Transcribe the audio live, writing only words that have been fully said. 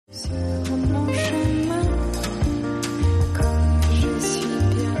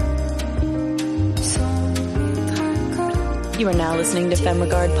You are now listening to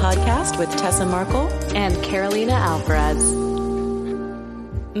FemRegard Podcast with Tessa Markle and Carolina Alvarez.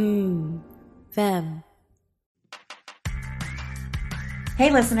 Fem.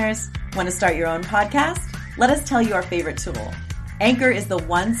 Hey listeners, want to start your own podcast? Let us tell you our favorite tool. Anchor is the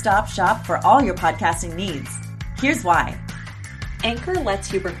one-stop shop for all your podcasting needs. Here's why. Anchor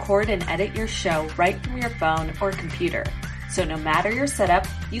lets you record and edit your show right from your phone or computer. So no matter your setup,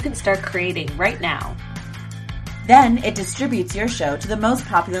 you can start creating right now. Then it distributes your show to the most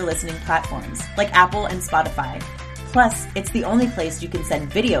popular listening platforms like Apple and Spotify. Plus, it's the only place you can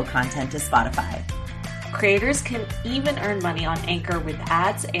send video content to Spotify. Creators can even earn money on Anchor with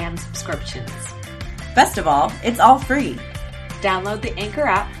ads and subscriptions. Best of all, it's all free. Download the Anchor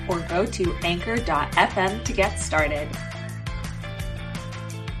app or go to anchor.fm to get started.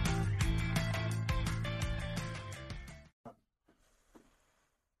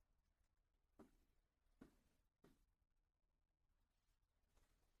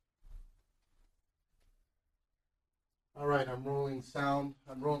 All right, I'm rolling sound.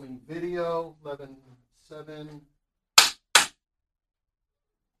 I'm rolling video. 11-7. And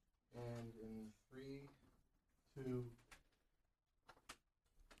in 3, 2.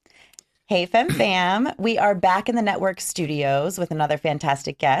 Hey fam, we are back in the network studios with another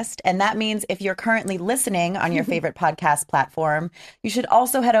fantastic guest. And that means if you're currently listening on your favorite podcast platform, you should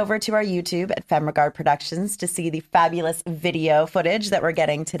also head over to our YouTube at FemRegard Productions to see the fabulous video footage that we're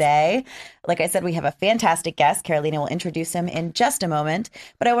getting today. Like I said, we have a fantastic guest. Carolina will introduce him in just a moment.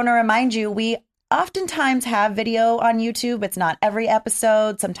 But I want to remind you, we oftentimes have video on YouTube. It's not every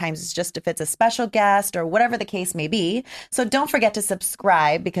episode. Sometimes it's just if it's a special guest or whatever the case may be. So don't forget to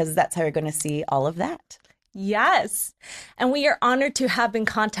subscribe because that's how you're going to see all of that. Yes. And we are honored to have been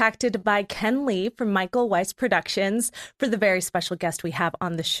contacted by Ken Lee from Michael Weiss Productions for the very special guest we have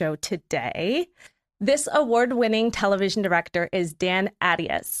on the show today. This award-winning television director is Dan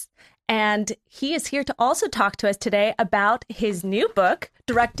Attias. And he is here to also talk to us today about his new book,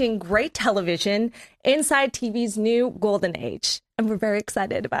 Directing Great Television, Inside TV's New Golden Age. And we're very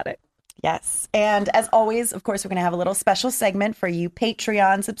excited about it. Yes. And as always, of course, we're going to have a little special segment for you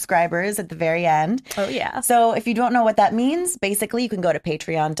Patreon subscribers at the very end. Oh, yeah. So if you don't know what that means, basically you can go to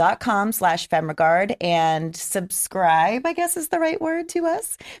patreon.com/femregard and subscribe, I guess is the right word, to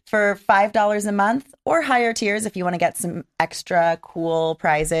us for $5 a month or higher tiers if you want to get some extra cool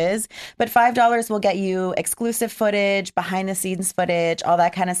prizes. But $5 will get you exclusive footage, behind the scenes footage, all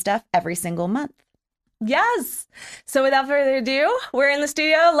that kind of stuff every single month. Yes. So without further ado, we're in the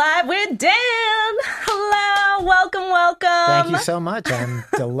studio live with Dan. Hello. Welcome. Thank you so much. I'm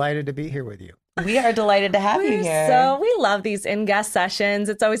delighted to be here with you. We are delighted to have you here. So we love these in-guest sessions.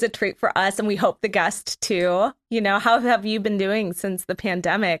 It's always a treat for us, and we hope the guest too. You know, how have you been doing since the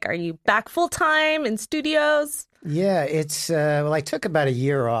pandemic? Are you back full-time in studios? Yeah, it's, well, I took about a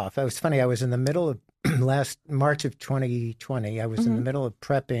year off. It was funny. I was in the middle of last March of 2020. I was in the middle of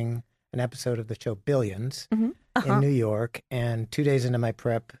prepping an episode of the show Billions in New York. And 2 days into my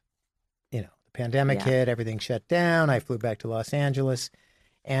prep, the pandemic hit, everything shut down. I flew back to Los Angeles.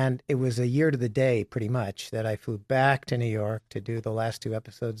 And it was a year to the day, pretty much, that I flew back to New York to do the last 2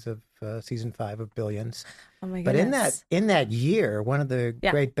 episodes of season 5 of Billions. Oh my goodness! But in that year, one of the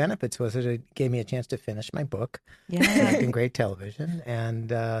great benefits was that it gave me a chance to finish my book, Directing Great Television, and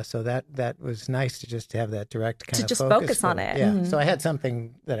so that was nice to just have that direct kind of focus on it. Yeah, so I had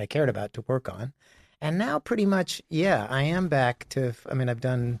something that I cared about to work on, and now pretty much, I am back to. I mean,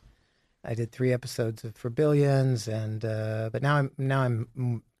 I did 3 episodes for Billions, and but now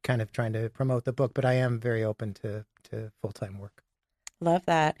I'm kind of trying to promote the book, but I am very open to full-time work. Love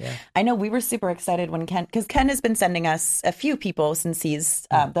that. Yeah. I know we were super excited when because Ken has been sending us a few people since he's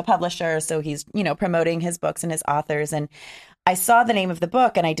the publisher, so he's promoting his books and his authors. And I saw the name of the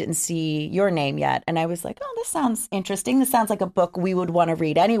book and I didn't see your name yet, and I was like, oh, this sounds interesting. This sounds like a book we would want to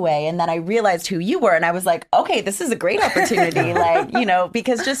read anyway. And then I realized who you were, and I was like, okay, this is a great opportunity.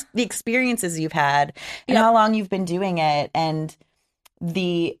 Because just the experiences you've had and how long you've been doing it, and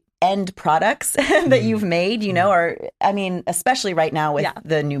the end products that you've made, or I mean, especially right now with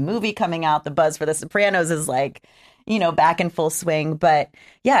the new movie coming out, the buzz for The Sopranos is like, back in full swing. But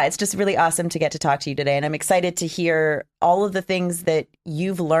yeah, it's just really awesome to get to talk to you today. And I'm excited to hear all of the things that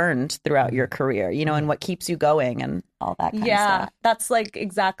you've learned throughout your career, and what keeps you going and all that kind of stuff. Yeah, that's like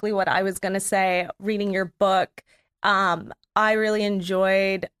exactly what I was going to say. Reading your book, I really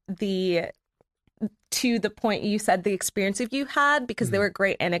enjoyed to the point you said, the experience you had, because they were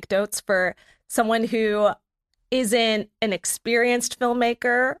great anecdotes for someone who isn't an experienced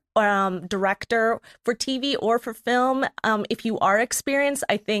filmmaker, director for TV or for film, if you are experienced,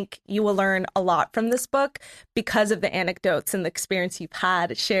 I think you will learn a lot from this book because of the anecdotes and the experience you've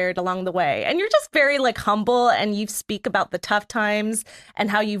had shared along the way. And you're just very like humble, and you speak about the tough times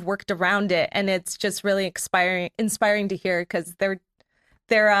and how you've worked around it. And it's just really inspiring to hear, because they're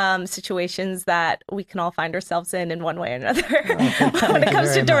situations that we can all find ourselves in one way or another when it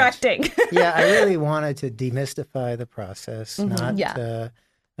comes to directing. Yeah, I really wanted to demystify the process,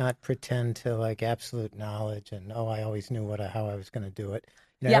 not pretend to like absolute knowledge and, I always knew how I was going to do it.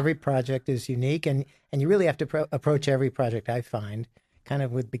 Every project is unique, and you really have to approach every project, I find, kind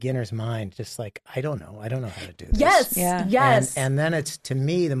of with beginner's mind, just like, I don't know how to do this. Yes, yes. And then it's, to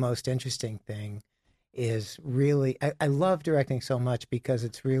me, the most interesting thing is really, I love directing so much because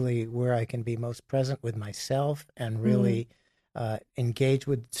it's really where I can be most present with myself and really engage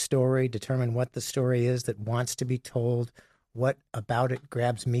with story, determine what the story is that wants to be told, what about it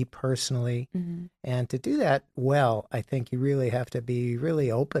grabs me personally. And to do that well, I think you really have to be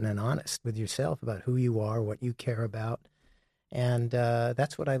really open and honest with yourself about who you are, what you care about. And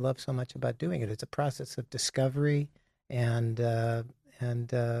that's what I love so much about doing it. It's a process of discovery, and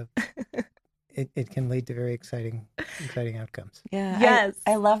it can lead to very exciting outcomes. Yeah. Yes.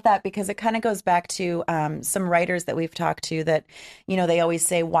 I love that, because it kind of goes back to some writers that we've talked to that, they always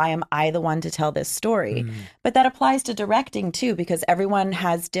say, why am I the one to tell this story? But that applies to directing too, because everyone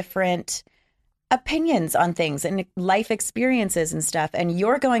has different opinions on things and life experiences and stuff. And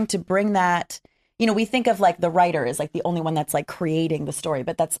you're going to bring that. We think of like the writer is like the only one that's like creating the story,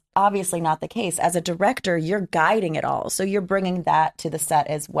 but that's obviously not the case. As a director, you're guiding it all. So you're bringing that to the set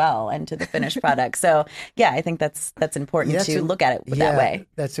as well and to the finished product. So yeah, I think that's important to look at it that way.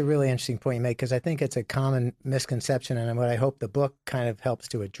 That's a really interesting point you make, because I think it's a common misconception, and what I hope the book kind of helps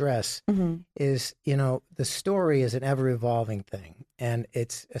to address is, the story is an ever evolving thing. And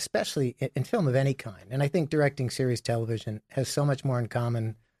it's especially in film of any kind. And I think directing series television has so much more in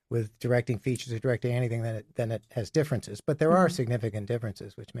common with directing features or directing anything than it has differences. But there are significant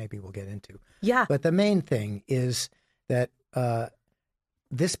differences, which maybe we'll get into. Yeah. But the main thing is that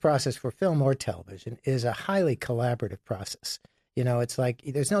this process for film or television is a highly collaborative process. It's like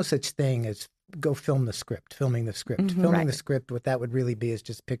there's no such thing as go filming the script. Filming the script, what that would really be is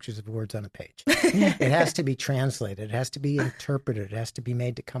just pictures of words on a page. It has to be translated. It has to be interpreted. It has to be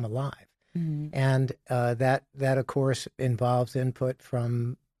made to come alive. And that, of course, involves input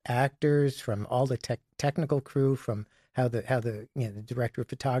from actors, from all the technical crew, from how the director of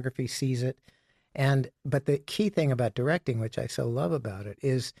photography sees it. But the key thing about directing, which I so love about it,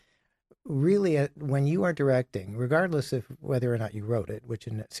 is really when you are directing, regardless of whether or not you wrote it, which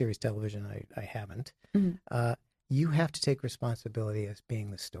in series television I haven't, you have to take responsibility as being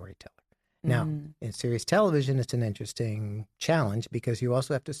the storyteller. Now, in series television, it's an interesting challenge because you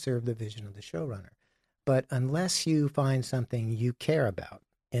also have to serve the vision of the showrunner. But unless you find something you care about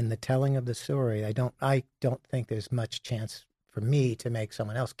in the telling of the story, I don't think there's much chance for me to make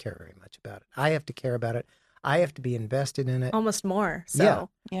someone else care very much about it. I have to care about it. I have to be invested in it. Almost more. So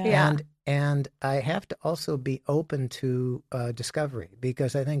yeah. And I have to also be open to discovery,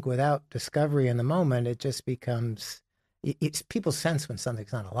 because I think without discovery in the moment, it just becomes people sense when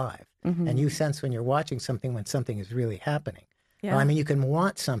something's not alive, and you sense when you're watching something when something is really happening. Yeah. I mean, you can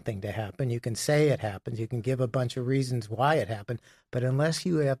want something to happen. You can say it happens. You can give a bunch of reasons why it happened. But unless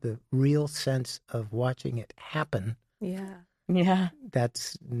you have the real sense of watching it happen,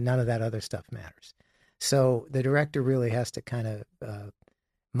 that's none of that other stuff matters. So the director really has to kind of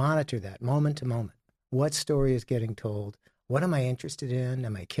monitor that moment to moment. What story is getting told? What am I interested in?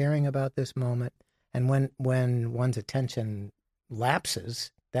 Am I caring about this moment? And when one's attention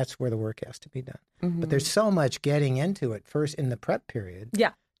lapses, that's where the work has to be done. But there's so much getting into it first in the prep period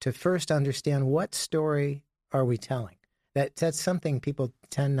to first understand what story are we telling. That's something people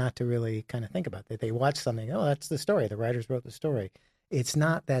tend not to really kind of think about. That they watch something, that's the story. The writers wrote the story. It's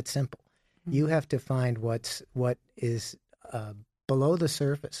not that simple. You have to find what is below the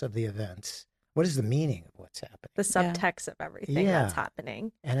surface of the events. What is the meaning of what's happening? The subtext of everything that's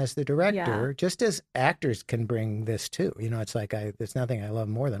happening. And as the director, just as actors can bring this too, it's like there's nothing I love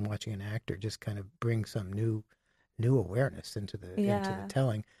more than watching an actor just kind of bring some new awareness into the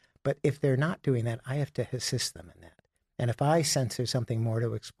telling. But if they're not doing that, I have to assist them in that. And if I sense there's something more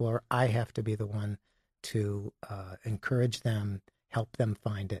to explore, I have to be the one to encourage them, help them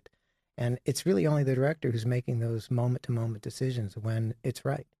find it. And it's really only the director who's making those moment-to-moment decisions when it's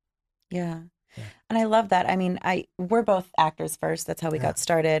right. Yeah. And I love that. I mean, we're both actors first. That's how we got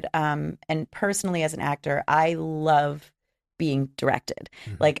started. And personally, as an actor, I love being directed.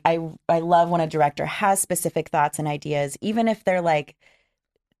 Like I love when a director has specific thoughts and ideas, even if they're like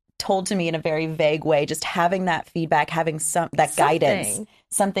told to me in a very vague way, just having that feedback, having guidance,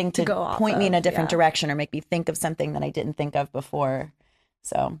 something to go point me in a different yeah. direction or make me think of something that I didn't think of before.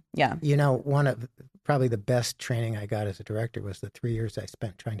 So, yeah. You know, one of probably the best training I got as a director was the 3 years I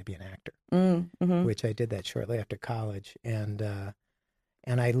spent trying to be an actor, which I did that shortly after college. And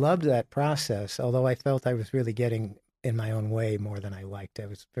I loved that process, although I felt I was really getting in my own way more than I liked. I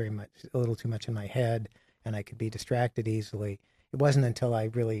was very much, a little too much in my head, and I could be distracted easily. It wasn't until I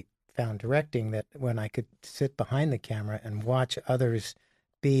really found directing that when I could sit behind the camera and watch others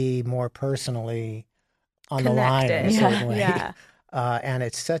be more personally on the line in a certain way. Yeah. And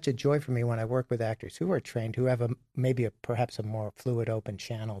it's such a joy for me when I work with actors who are trained, who have perhaps a more fluid, open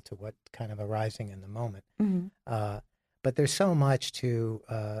channel to what kind of arising in the moment. But there's so much to,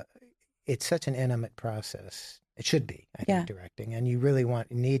 it's such an intimate process. It should be, I think, directing. And you really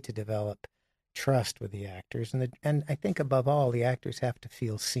need to develop trust with the actors. And I think above all, the actors have to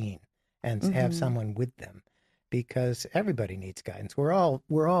feel seen and have someone with them, because everybody needs guidance. We're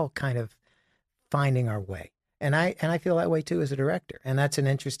all kind of finding our way. And I feel that way too as a director. And that's an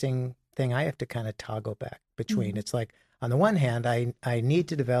interesting thing I have to kind of toggle back between. It's like, on the one hand, I need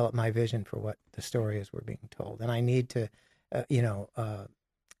to develop my vision for what the story is we're being told. And I need to,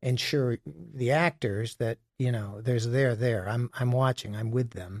 ensure the actors that, they're there. I'm watching, I'm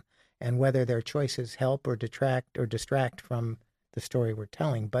with them. And whether their choices help or distract from the story we're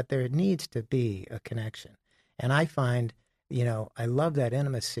telling, but there needs to be a connection. And I find, I love that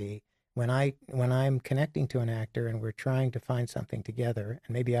intimacy when I'm connecting to an actor and we're trying to find something together,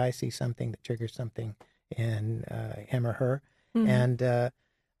 and maybe I see something that triggers something in him or her. And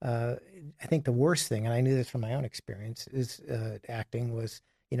I think the worst thing, and I knew this from my own experience, is acting was,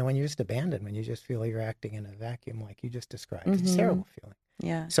 when you're just abandoned, when you just feel you're acting in a vacuum like you just described. It's a terrible feeling.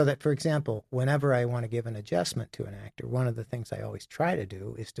 Yeah. So that, for example, whenever I want to give an adjustment to an actor, one of the things I always try to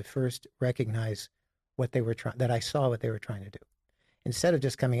do is to first recognize that I saw what they were trying to do. Instead of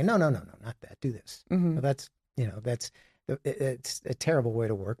just coming in, no, not that, do this. Well, it's a terrible way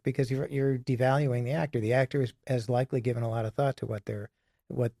to work, because you're devaluing the actor. The actor has likely given a lot of thought to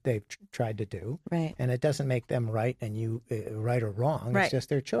what they've tried to do, right? And it doesn't make them right and you right or wrong. Right. It's just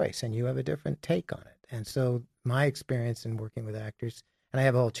their choice, and you have a different take on it. And so my experience in working with actors, and I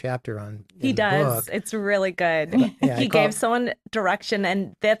have a whole chapter on. He does. It's really good. He gave someone direction,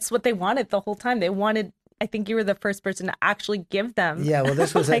 and that's what they wanted the whole time. They wanted. I think you were the first person to actually give them. Yeah, well,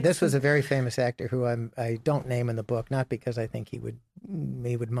 this was this was a very famous actor who I don't name in the book, not because I think he would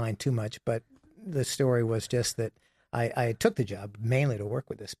mind too much, but the story was just that I took the job mainly to work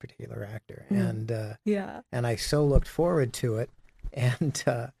with this particular actor, and I so looked forward to it, and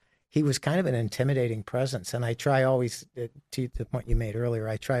he was kind of an intimidating presence, and I try always, to the point you made earlier,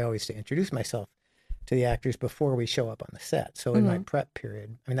 I try always to introduce myself to the actors before we show up on the set. So in my prep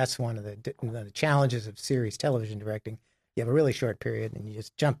period, I mean, that's one of the challenges of series television directing. You have a really short period and you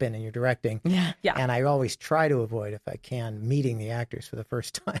just jump in and you're directing. Yeah. And I always try to avoid, if I can, meeting the actors for the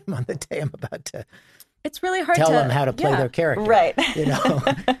first time on the day I'm about to it's really hard tell to them how to play their character. Right.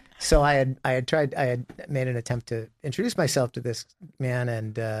 So I had made an attempt to introduce myself to this man,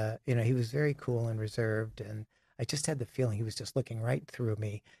 and he was very cool and reserved, and I just had the feeling he was just looking right through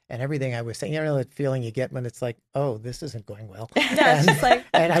me, and everything I was saying, that feeling you get when it's like, oh, this isn't going well. Yeah, it's just like,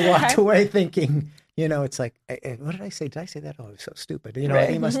 and I walked away thinking, it's like, what did I say? Did I say that? Oh, it was so stupid. Right.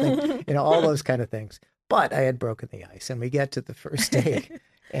 He must think, all those kind of things. But I had broken the ice, and we get to the first day,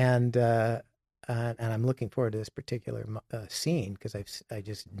 and I'm looking forward to this particular scene, because I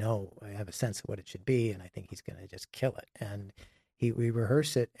just know, I have a sense of what it should be, and I think he's going to just kill it. And we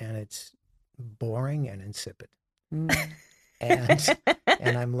rehearse it, and it's boring and insipid.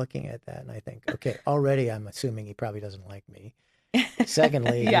 And I'm looking at that, and I think, okay, already I'm assuming he probably doesn't like me.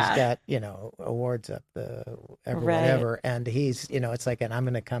 Secondly, he's got, awards up whatever, and he's, it's like, and I'm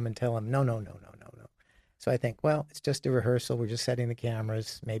going to come and tell him, no. So I think, well, it's just a rehearsal. We're just setting the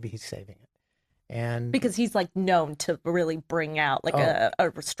cameras. Maybe he's saving it. And because he's like known to really bring out like a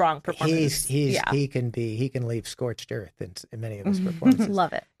strong performance. He can leave scorched earth in many of his performances.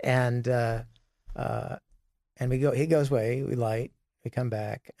 Love it. And he goes away, we light, we come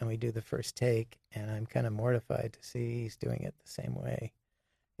back, and we do the first take, and I'm kind of mortified to see he's doing it the same way.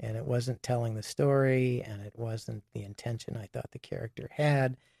 And it wasn't telling the story, and it wasn't the intention I thought the character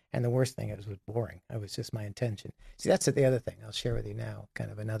had. And the worst thing, it was boring. It was just my intention. See, that's the other thing I'll share with you now, kind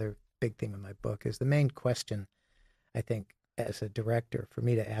of another big theme in my book, is the main question, I think, as a director, for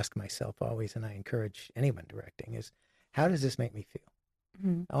me to ask myself always, and I encourage anyone directing, is how does this make me feel?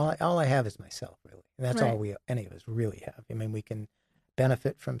 All I have is myself, really. And that's all any of us really have. I mean, we can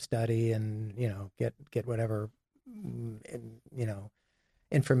benefit from study and, get whatever,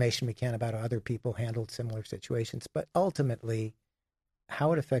 information we can about how other people handled similar situations. But ultimately,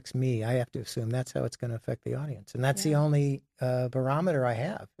 how it affects me, I have to assume that's how it's going to affect the audience. And that's the only barometer I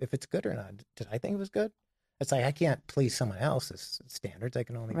have, if it's good or not. Did I think it was good? It's like I can't please someone else's standards. I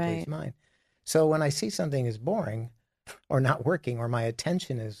can only please mine. So when I see something is boring or not working or my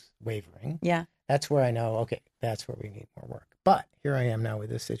attention is wavering, that's where I know, okay, that's where we need more work. But here I am now with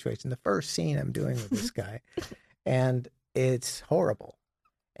this situation. The first scene I'm doing with this guy, and it's horrible.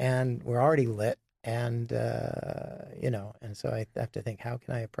 And we're already lit. And, and so I have to think, how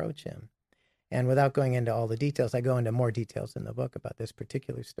can I approach him? And without going into all the details, I go into more details in the book about this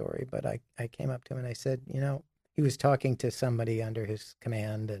particular story. But I came up to him and I said, he was talking to somebody under his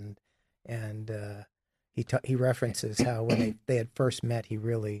command, and he references how when they had first met, he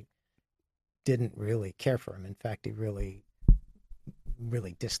really didn't really care for him. In fact, he really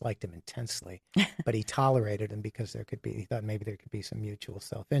disliked him intensely, but he tolerated him because he thought maybe there could be some mutual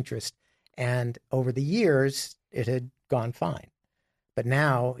self-interest. And over the years, it had gone fine. But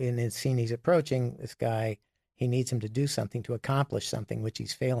now, in his scene he's approaching, this guy, he needs him to do something to accomplish something which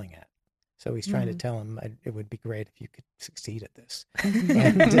he's failing at. So he's trying to tell him, it would be great if you could succeed at this.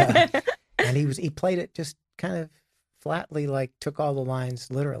 And he played it just kind of flatly, like took all the lines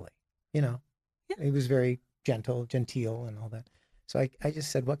literally. He was very genteel and all that. So I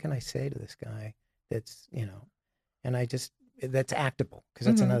just said, what can I say to this guy that's, and that's actable, because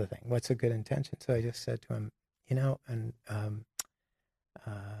that's another thing. What's a good intention? So I just said to him,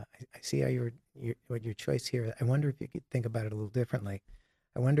 I see how what your choice here. I wonder if you could think about it a little differently.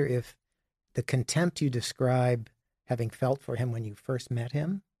 I wonder if the contempt you describe having felt for him when you first met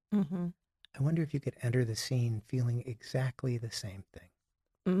him, I wonder if you could enter the scene feeling exactly the same thing.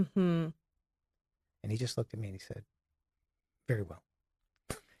 And he just looked at me and he said, very well.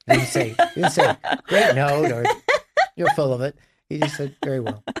 He didn't say great note or you're full of it. He just said, very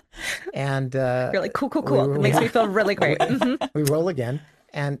well. And you're like, cool. It makes me feel really great. We roll again.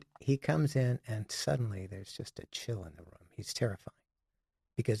 And he comes in and suddenly there's just a chill in the room. He's terrifying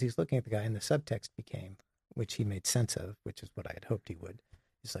because he's looking at the guy, and the subtext became, which he made sense of, which is what I had hoped he would.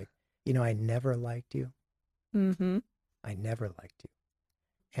 He's like, I never liked you. I never liked you.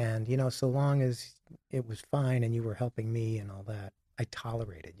 And, so long as it was fine and you were helping me and all that, I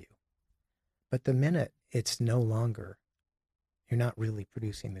tolerated you. But the minute it's no longer, you're not really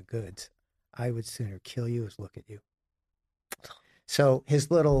producing the goods, I would sooner kill you as look at you. So his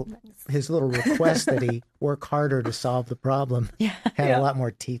little request that he work harder to solve the problem had a lot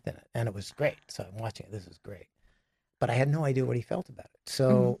more teeth in it, and it was great. So I'm watching it. This is great, but I had no idea what he felt about it.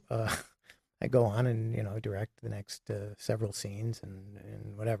 So I go on and direct the next several scenes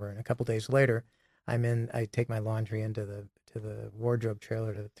and whatever. And a couple days later, I take my laundry into the wardrobe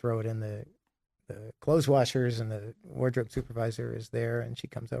trailer to throw it in the clothes washers, and the wardrobe supervisor is there, and she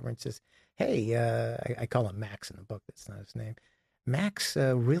comes over and says, hey, I call him Max in the book. That's not his name. Max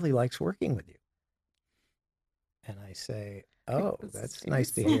really likes working with you. And I say, oh, that's nice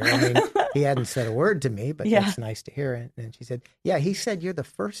to hear. I mean, he hadn't said a word to me, but that's nice to hear. And she said, yeah, he said you're the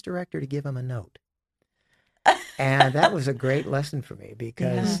first director to give him a note. And that was a great lesson for me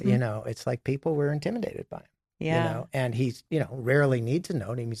because, it's like people were intimidated by him. Yeah. And he's, rarely needs a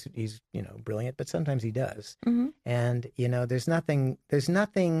note. He's brilliant, but sometimes he does. And, there's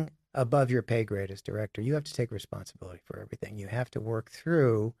nothing above your pay grade as director. You have to take responsibility for everything. You have to work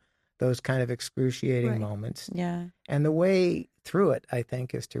through those kind of excruciating moments. Yeah. And the way through it, I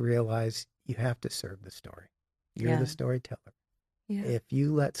think, is to realize you have to serve the story. You're the storyteller. Yeah. If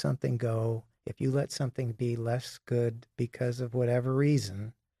you let something go, if you let something be less good because of whatever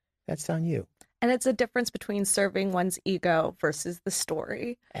reason, that's on you. And it's a difference between serving one's ego versus the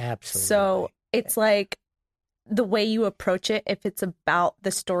story. Absolutely. So it's like the way you approach it, if it's about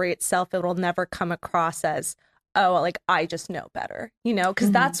the story itself, it will never come across as, oh, like I just know better,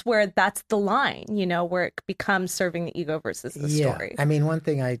 because that's the line, where it becomes serving the ego versus the story. I mean, one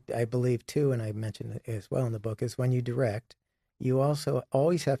thing I believe too, and I mentioned it as well in the book, is when you direct, you also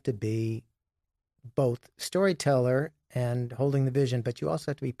always have to be both storyteller and holding the vision, but you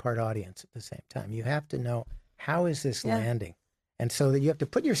also have to be part audience at the same time. You have to know, how is this landing? And so that you have to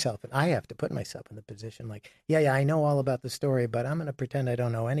put yourself, and I have to put myself in the position like, I know all about the story, but I'm going to pretend I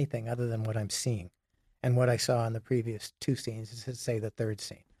don't know anything other than what I'm seeing. And what I saw in the previous two scenes is, say, the third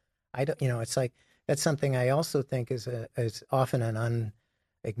scene. I don't, it's like, that's something I also think is often an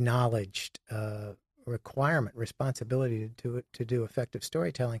unacknowledged responsibility to do effective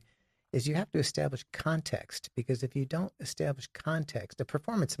storytelling, is you have to establish context, because if you don't establish context,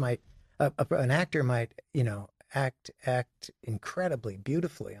 an actor might, act incredibly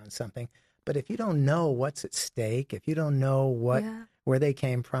beautifully on something, but if you don't know what's at stake, if you don't know where they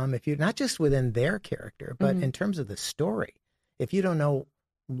came from, if you not just within their character, but in terms of the story, if you don't know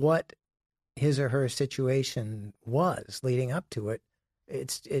what his or her situation was leading up to it,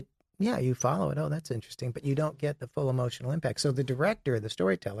 you follow it. Oh, that's interesting, but you don't get the full emotional impact. So the director, the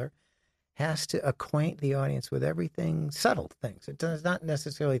storyteller, has to acquaint the audience with everything, subtle things. It does not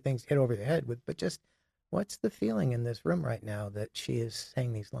necessarily things hit over your head with, but just what's the feeling in this room right now that she is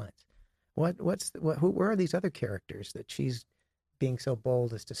saying these lines? Where are these other characters that she's being so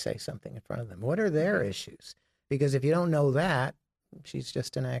bold as to say something in front of them? What are their issues? Because if you don't know that, she's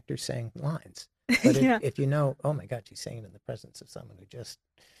just an actor saying lines. But if you know, oh my God, she's saying it in the presence of someone who just,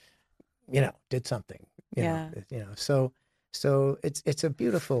 did something. So it's a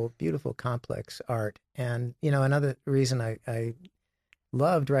beautiful, beautiful, complex art. And, another reason I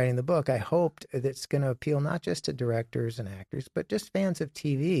loved writing the book, I hoped that it's going to appeal not just to directors and actors, but just fans of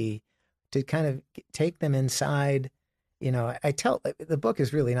TV, to kind of take them inside. The book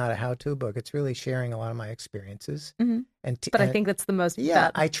is really not a how-to book. It's really sharing a lot of my experiences. But I think that's the most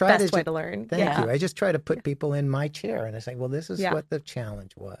best way to learn. Thank you. I just try to put people in my chair and I say, well, this is what the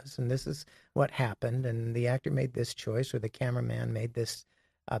challenge was, and this is what happened, and the actor made this choice, or the cameraman made this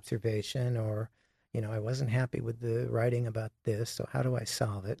observation, or, I wasn't happy with the writing about this, so how do I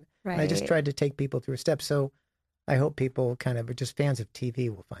solve it? Right. And I just tried to take people through steps. So I hope people kind of, just fans of TV,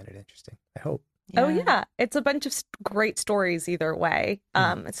 will find it interesting. I hope. Yeah. Oh, yeah. It's a bunch of great stories either way.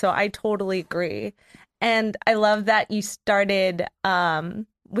 So I totally agree. And I love that you started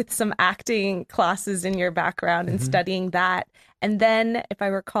with some acting classes in your background and studying that. And then, if I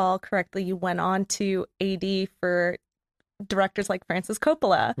recall correctly, you went on to AD for directors like Francis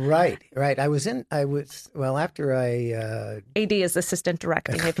Coppola. Right. After AD is assistant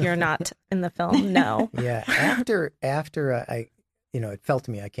directing, if you're not in the film, no. Yeah. After I it felt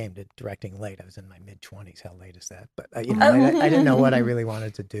to me I came to directing late. I was in my mid-20s. How late is that? But, I didn't know what I really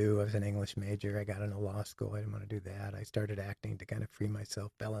wanted to do. I was an English major. I got into law school. I didn't want to do that. I started acting to kind of free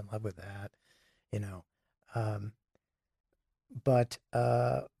myself, fell in love with that, But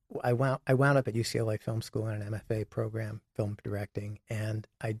I wound up at UCLA Film School in an MFA program, film directing, and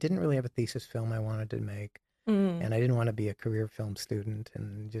I didn't really have a thesis film I wanted to make. And I didn't want to be a career film student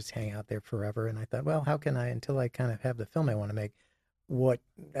and just hang out there forever. And I thought, well, how can I, until I kind of have the film I want to make,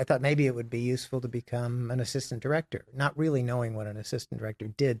 I thought maybe it would be useful to become an assistant director, not really knowing what an assistant director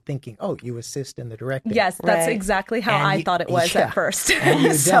did, thinking, oh, you assist in the directing. Yes, that's exactly how I thought it was at first. And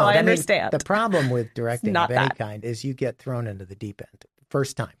you so I understand. The problem with directing of any kind is you get thrown into the deep end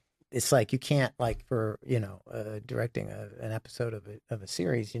first time. It's like you can't, for directing an episode of a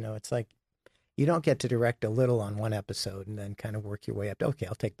series, it's like you don't get to direct a little on one episode and then kind of work your way up to, okay,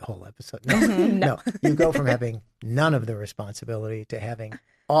 I'll take the whole episode. No, you go from having none of the responsibility to having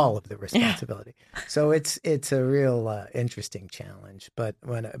all of the responsibility. So it's a real interesting challenge. But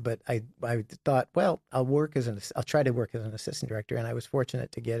I thought, well, I'll try to work as an assistant director, and I was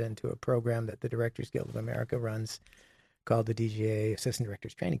fortunate to get into a program that the Directors Guild of America runs called the DGA Assistant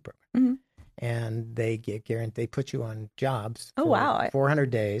Directors Training Program. And they put you on jobs for 400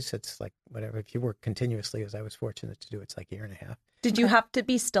 days. It's like whatever. If you work continuously, as I was fortunate to do, it's like a year and a half. Did you have to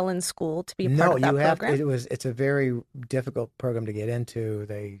be still in school to be part of that program? It's a very difficult program to get into.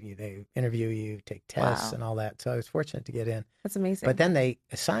 They interview you, take tests and all that. So I was fortunate to get in. That's amazing. But then they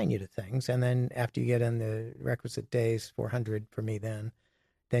assign you to things. And then after you get in the requisite days, 400 for me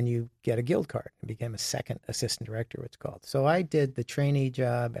then you get a guild card and became a second assistant director, what's called. So I did the trainee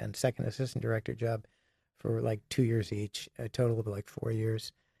job and second assistant director job for like 2 years each, a total of like 4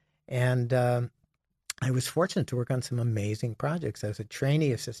 years. And I was fortunate to work on some amazing projects. As a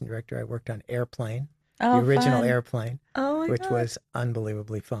trainee assistant director, I worked on Airplane, the original Airplane, which was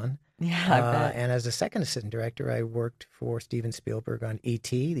unbelievably fun. Yeah, I bet. And as a second assistant director, I worked for Steven Spielberg on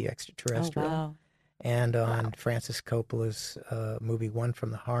E.T., the extraterrestrial. Oh, wow. And on Francis Coppola's movie One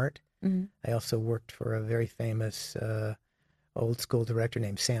from the Heart. I also worked for a very famous old school director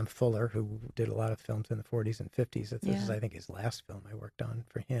named Sam Fuller, who did a lot of films in the 40s and 50s. This is, I think, his last film I worked on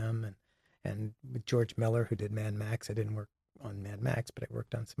for him. And with George Miller, who did Mad Max. I didn't work on Mad Max, but I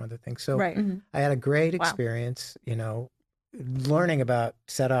worked on some other things. So I had a great experience, learning about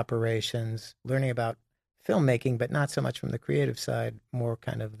set operations, learning about filmmaking, but not so much from the creative side, more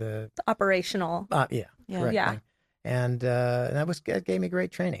kind of the operational. Correct. And that gave me great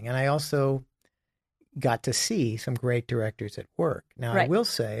training. And I also got to see some great directors at work. Now, I will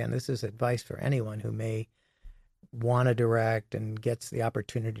say, and this is advice for anyone who may want to direct and gets the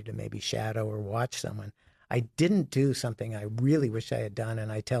opportunity to maybe shadow or watch someone, I didn't do something I really wish I had done,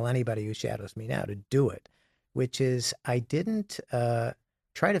 and I tell anybody who shadows me now to do it, which is I didn't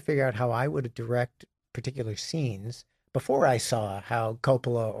try to figure out how I would direct particular scenes before I saw how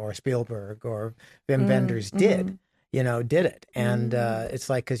Coppola or Spielberg or Wim Wenders did it. And it's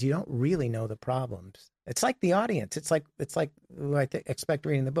like, because you don't really know the problems. It's like the audience. It's like I expect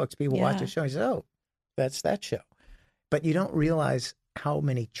reading the books. People watch a show and say, oh, that's that show. But you don't realize how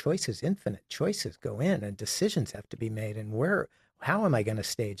many choices, infinite choices go in, and decisions have to be made, and how am I going to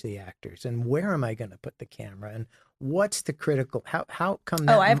stage the actors, and where am I going to put the camera, and what's the critical, how come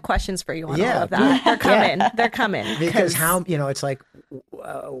that... I have questions for you on all of that. They're coming. They're coming. Because how, it's like,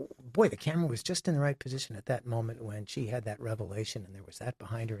 boy, the camera was just in the right position at that moment when she had that revelation, and there was that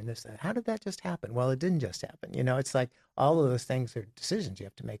behind her and this, that. How did that just happen? Well, it didn't just happen. It's like all of those things are decisions you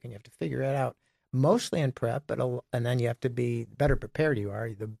have to make, and you have to figure it out. Mostly in prep, and then you have to be better prepared you are,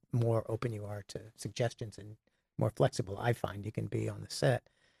 the more open you are to suggestions and more flexible I find you can be on the set.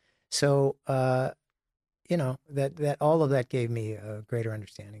 So, that all of that gave me a greater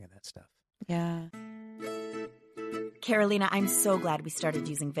understanding of that stuff. Yeah. Carolina, I'm so glad we started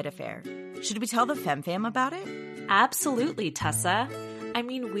using Vitafair. Should we tell the FemFam about it? Absolutely, Tessa. I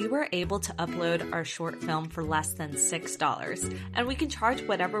mean, we were able to upload our short film for less than $6, and we can charge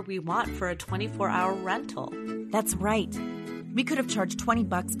whatever we want for a 24-hour rental. That's right. We could have charged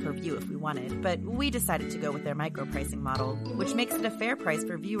 $20 per view if we wanted, but we decided to go with their micro-pricing model, which makes it a fair price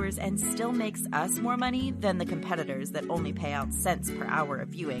for viewers and still makes us more money than the competitors that only pay out cents per hour of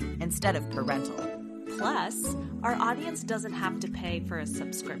viewing instead of per rental. Plus, our audience doesn't have to pay for a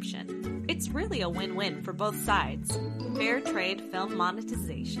subscription. It's really a win-win for both sides. Fair trade film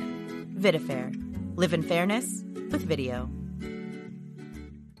monetization. Vitafair. Live in fairness with video.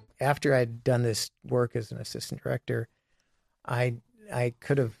 After I'd done this work as an assistant director, I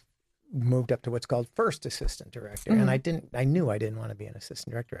could have moved up to what's called first assistant director. And I knew I didn't want to be an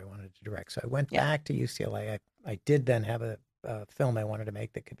assistant director. I wanted to direct. So I went back to UCLA. I did then have a film I wanted to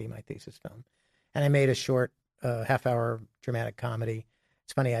make that could be my thesis film. And I made a short half-hour dramatic comedy.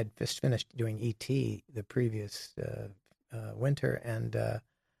 It's funny, I'd just finished doing E.T. the previous winter, and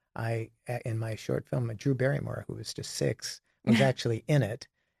in my short film, Drew Barrymore, who was just 6, was actually in it.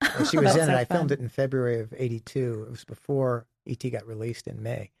 And she was in it. I filmed it in February of '82. It was before E.T. got released in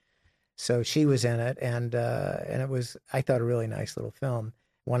May. So she was in it, and it was, I thought, a really nice little film.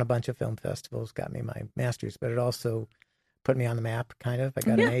 Won a bunch of film festivals, got me my master's, but it also put me on the map, kind of. I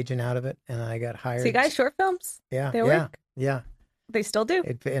got an agent out of it, and I got hired. So you guys, short films? They work? Yeah. They still do?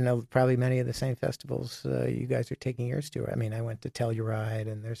 And probably many of the same festivals you guys are taking yours to. I mean, I went to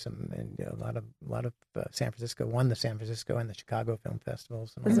Telluride, and there's a lot of San Francisco, won the San Francisco and the Chicago Film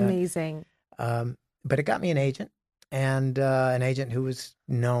Festivals. And all That's that. amazing. But it got me an agent, and an agent who was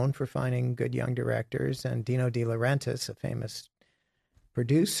known for finding good young directors. And Dino De Laurentiis, a famous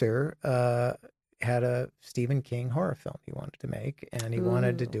producer, had a Stephen King horror film he wanted to make, and he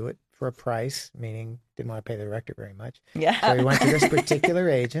wanted to do it for a price, meaning didn't want to pay the director very much. Yeah. So he went to this particular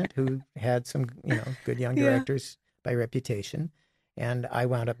agent who had some, good young directors by reputation, and I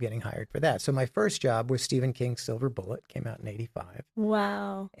wound up getting hired for that. So my first job was Stephen King's Silver Bullet, came out in '85.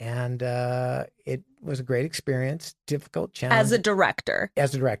 Wow. And it was a great experience, difficult, challenge. As a director,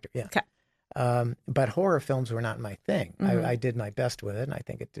 yeah. Okay. But horror films were not my thing. I did my best with it, and I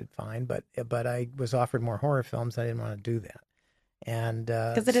think it did fine. But I was offered more horror films. I didn't want to do that, and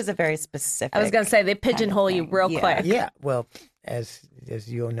because it is a very specific. I was going to say they pigeonhole you real quick. Yeah, well, as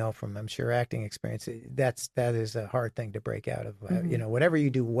you'll know from, I'm sure, acting experience, that is a hard thing to break out of. Whatever you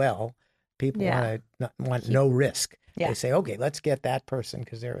do well, people want no risk. Yeah. They say, okay, let's get that person,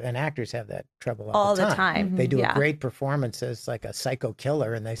 because actors have that trouble all the time. They do a great performance as like a psycho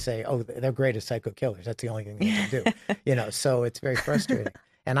killer, and they say, oh, they're great as psycho killers. That's the only thing they can do. So it's very frustrating.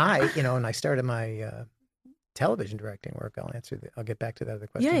 And when I started my television directing work, I'll get back to that other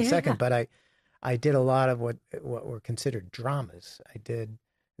question in a second. But I did a lot of what were considered dramas. I did.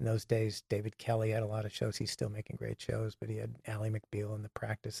 In those days, David Kelly had a lot of shows. He's still making great shows, but he had Ally McBeal in The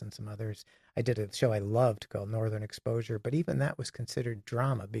Practice and some others. I did a show I loved called Northern Exposure, but even that was considered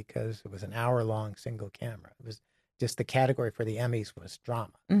drama because it was an hour-long single camera. It was just the category for the Emmys was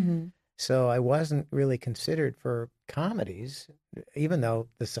drama. Mm-hmm. So I wasn't really considered for comedies, even though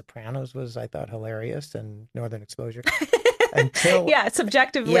The Sopranos was, I thought, hilarious, and Northern Exposure. Until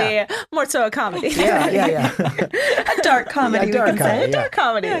subjectively more so a comedy. A dark comedy. Dark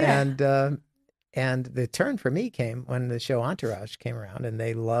comedy. And the turn for me came when the show Entourage came around, and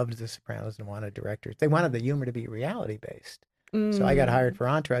they loved The Sopranos and wanted directors. They wanted the humor to be reality based. So I got hired for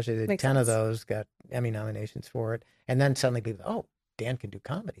Entourage. I did Makes 10 of sense. those, got Emmy nominations for it. And then suddenly people, oh, Dan can do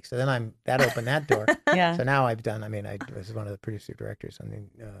comedy. So then that opened that door. Yeah. So now I've done, I was one of the producer directors on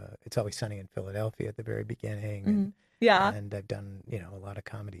It's Always Sunny in Philadelphia at the very beginning. And, Yeah. and I've done, a lot of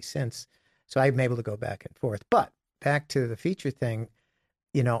comedy since. So I've been able to go back and forth. But back to the feature thing,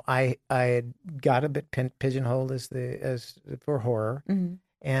 I had got a bit pigeonholed as for horror. Mhm.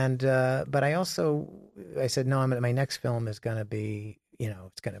 And but I said, no, my next film is going to be,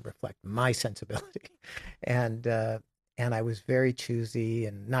 it's going to reflect my sensibility. And I was very choosy,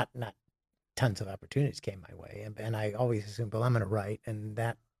 and not tons of opportunities came my way. And I always assumed, well, I'm going to write, and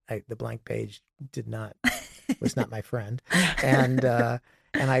the blank page was not my friend. And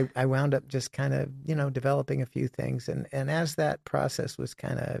I wound up just kind of, developing a few things. And as that process was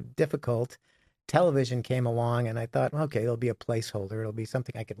kind of difficult, television came along, and I thought, okay, it'll be a placeholder. It'll be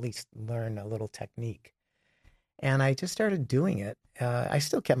something I could at least learn a little technique. And I just started doing it. I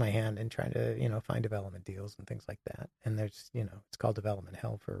still kept my hand in trying to, find development deals and things like that. And there's, it's called development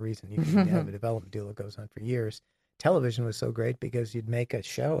hell for a reason. You can have a development deal that goes on for years. Television was so great because you'd make a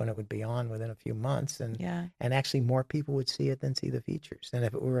show and it would be on within a few months, and actually more people would see it than see the features. And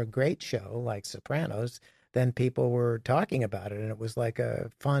if it were a great show like Sopranos, then people were talking about it, and it was like a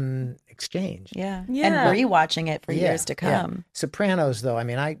fun exchange. Yeah. Yeah. And rewatching it for years to come. Yeah. Sopranos, though,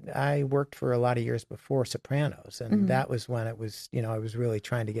 I worked for a lot of years before Sopranos, and that was when it was, I was really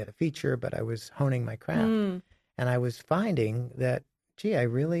trying to get a feature, but I was honing my craft. And I was finding that, gee,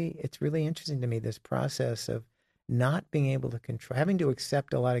 it's really interesting to me, this process of not being able to control, having to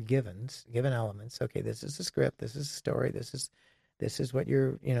accept a lot of given elements. Okay, this is the script, this is the story, this is what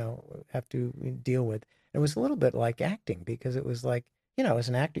you're, have to deal with. It was a little bit like acting, because it was like, as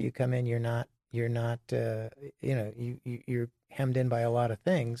an actor, you come in, you're not, you're hemmed in by a lot of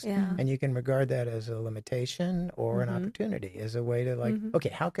things, and you can regard that as a limitation or an opportunity, as a way to okay,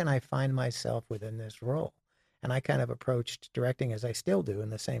 how can I find myself within this role? And I kind of approached directing, as I still do, in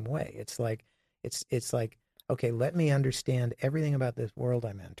the same way. It's like, okay, let me understand everything about this world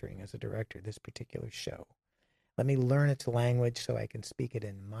I'm entering as a director, this particular show. Let me learn its language so I can speak it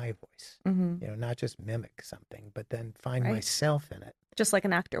in my voice. Not just mimic something, but then find myself in it. Just like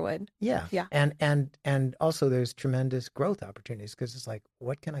an actor would. Yeah. Yeah. And also there's tremendous growth opportunities, because it's like,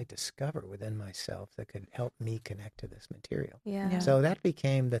 what can I discover within myself that could help me connect to this material? Yeah. So that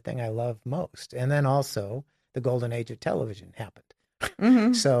became the thing I love most. And then also the golden age of television happened.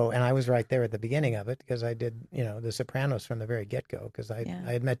 So, and I was right there at the beginning of it, because I did, The Sopranos from the very get-go, because I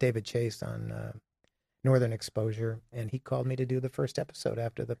had met David Chase on Northern Exposure, and he called me to do the first episode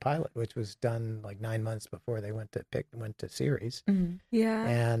after the pilot, which was done like 9 months before they went to series. Yeah.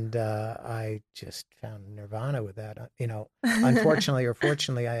 And I just found nirvana with that. Unfortunately or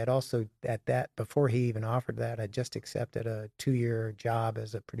fortunately, I had also, before he even offered that, I just accepted a 2-year job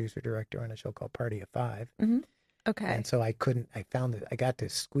as a producer director on a show called Party of Five. Okay. And so I got to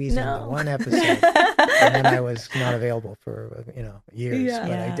squeeze in the one episode, and then I was not available for, years. Yeah.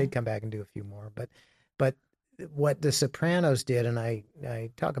 But I did come back and do a few more. But what The Sopranos did, and I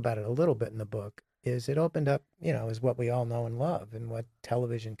talk about it a little bit in the book, is it opened up, is what we all know and love, and what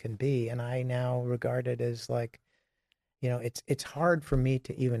television can be. And I now regard it as like, it's hard for me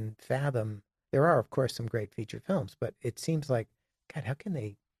to even fathom. There are, of course, some great feature films, but it seems like, God, how can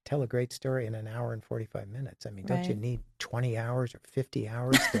they tell a great story in an hour and 45 minutes? I mean, don't you need 20 hours or 50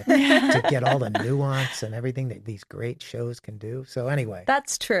 hours to get all the nuance and everything that these great shows can do? So anyway.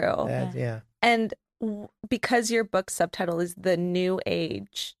 That's true. And because your book subtitle is The New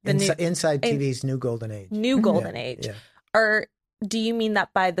Age. Inside TV's New Golden Age. New Golden Age. Yeah. Do you mean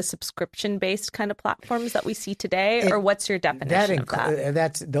that by the subscription-based kind of platforms that we see today, or what's your definition of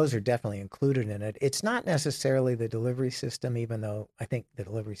that? Those are definitely included in it. It's not necessarily the delivery system, even though I think the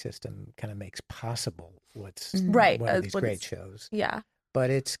delivery system kind of makes possible one of these great shows. Yeah. But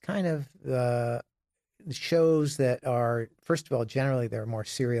it's kind of shows that are, first of all, generally they're more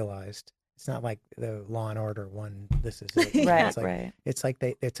serialized. It's not like the Law and Order one. This is it. Right. It's like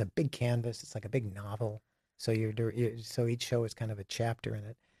it's a big canvas. It's like a big novel. So so each show is kind of a chapter in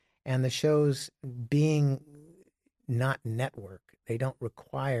it, and the shows being not network, they don't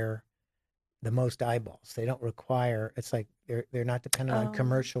require the most eyeballs. They don't require. It's like they're not dependent on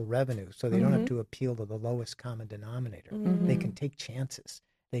commercial revenue, so they don't have to appeal to the lowest common denominator. They can take chances.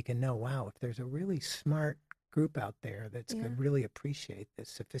 They can know, wow, if there's a really smart group out there that's going to really appreciate this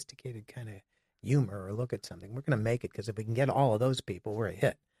sophisticated kind of humor or look at something, we're going to make it, because if we can get all of those people, we're a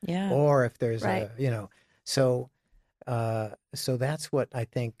hit. Yeah. Or if there's So that's what I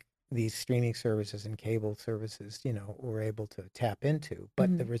think these streaming services and cable services, were able to tap into.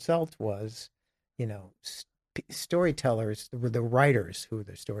 But the result was, storytellers, the writers who are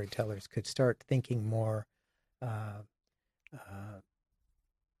the storytellers, could start thinking more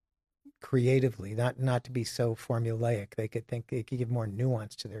creatively, not to be so formulaic. They could give more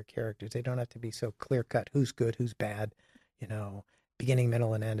nuance to their characters. They don't have to be so clear cut. Who's good, who's bad, beginning,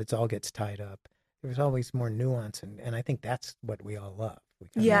 middle, and end. It all gets tied up. There's always more nuance, and I think that's what we all love. We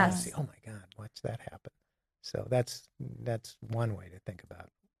kind of want to see, oh my God, watch that happen. So that's one way to think about.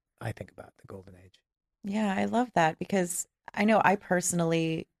 I think about the Golden Age. Yeah, I love that because I know I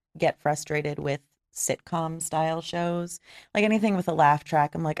personally get frustrated with sitcom style shows, like anything with a laugh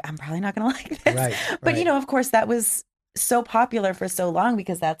track. I'm like, I'm probably not going to like this. Right, but right. of course, that was so popular for so long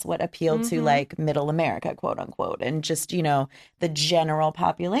because that's what appealed to like middle America, quote unquote, and just the general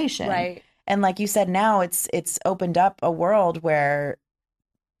population. Right. And like you said, now it's opened up a world where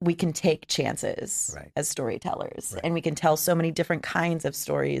we can take chances as storytellers, and we can tell so many different kinds of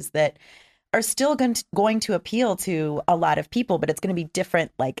stories that are still going to appeal to a lot of people, but it's going to be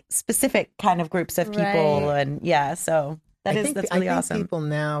different, like specific kind of groups of people. And so that's really awesome. I think people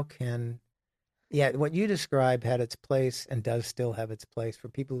now can, what you described had its place and does still have its place for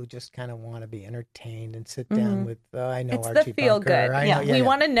people who just kind of want to be entertained and sit down with, I know it's Archie the feel Bunker. good. We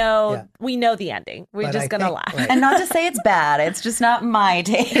want to know, we know the ending. We're just going to laugh. And not to say it's bad. It's just not my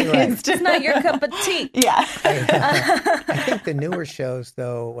taste. It's just not your cup of tea. Yeah. I think the newer shows,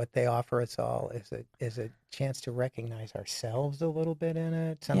 though, what they offer us all is a chance to recognize ourselves a little bit in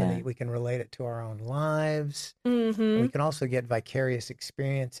it. We can relate it to our own lives. We can also get vicarious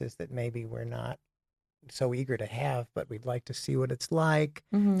experiences that maybe we're not so eager to have, but we'd like to see what it's like.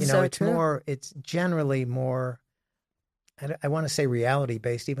 It's generally more, I want to say reality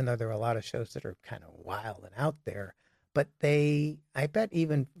based, even though there are a lot of shows that are kind of wild and out there, but I bet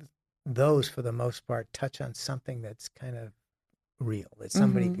even those for the most part touch on something that's kind of real. It's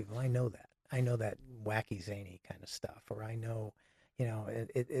somebody people, I know that wacky zany kind of stuff, or I know,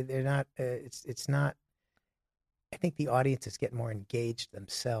 they're not, it's not, I think the audiences get more engaged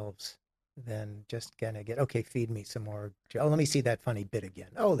themselves than just gonna get, okay, feed me some more. Oh, let me see that funny bit again.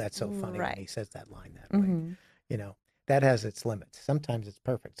 Oh, that's so funny when he says that line that way. That has its limits. Sometimes it's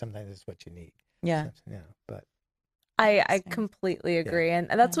perfect. Sometimes it's what you need. Yeah. But I completely agree. And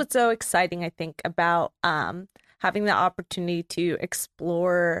that's what's so exciting, I think, about having the opportunity to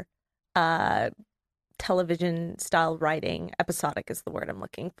explore television style writing. Episodic is the word I'm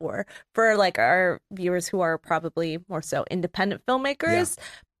looking for like our viewers who are probably more so independent filmmakers.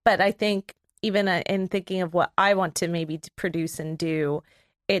 But I think even in thinking of what I want to maybe produce and do,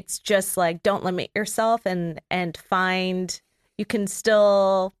 it's just like, don't limit yourself and find, you can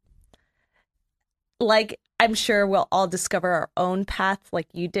still, like, I'm sure we'll all discover our own path like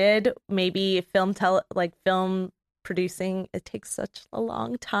you did. Maybe film producing, it takes such a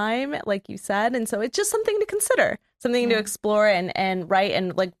long time, like you said. And so it's just something to consider, something to explore and write.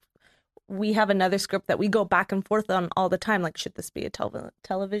 And like, we have another script that we go back and forth on all the time. Like, should this be a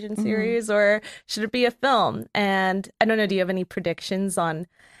television series or should it be a film? And I don't know, do you have any predictions on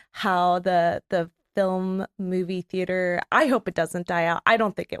how the film movie theater, I hope it doesn't die out. I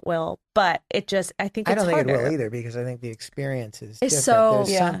don't think it will, but I think it's harder. I don't think it will either, because I think the experience is different. So,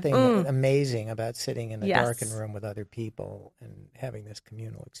 there's something amazing about sitting in a darkened room with other people and having this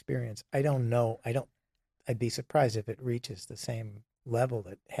communal experience. I don't know. I'd be surprised if it reaches the same level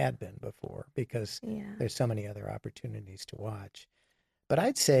that had been before, because there's so many other opportunities to watch. But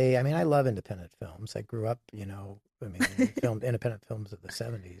I'd say, I love independent films. I grew up, filmed independent films of the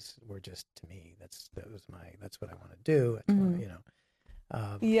 70s were just, to me, that's what I want to do.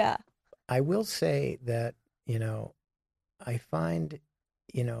 I will say that, I find,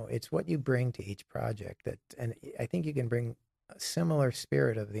 it's what you bring to each project and I think you can bring a similar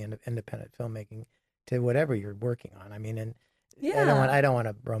spirit of the independent filmmaking to whatever you're working on. I don't want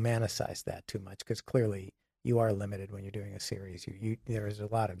to romanticize that too much, because clearly you are limited when you're doing a series. There is a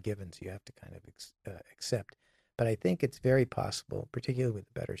lot of givens you have to kind of accept. But I think it's very possible, particularly with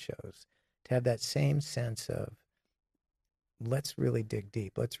the better shows, to have that same sense of, let's really dig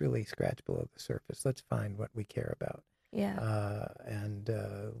deep. Let's really scratch below the surface. Let's find what we care about.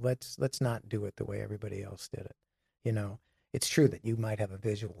 Let's not do it the way everybody else did it. It's true that you might have a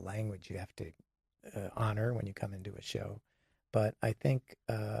visual language you have to honor when you come into a show. But I think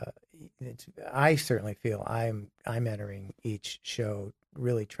I certainly feel I'm entering each show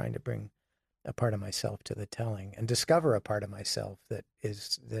really trying to bring a part of myself to the telling and discover a part of myself that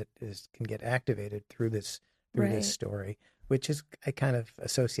can get activated through this story, which is I kind of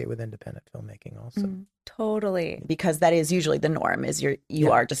associate with independent filmmaking also. Totally, because that is usually the norm. Is you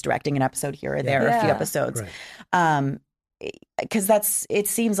are just directing an episode here or there, or a few episodes. Right. because it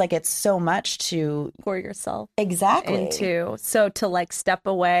seems like it's so much to For yourself. exactly Into. So to like step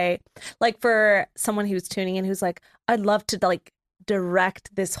away, like for someone who's tuning in who's like, I'd love to like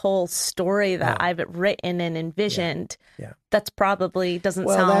direct this whole story that I've written and envisioned. Yeah. That's probably doesn't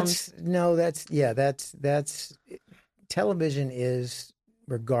Well, sound. that's television is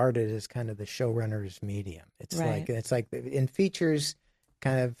regarded as kind of the showrunner's medium. It's Right. like in features,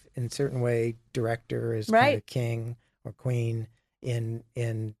 kind of in a certain way, director is kind Right. of king or queen. In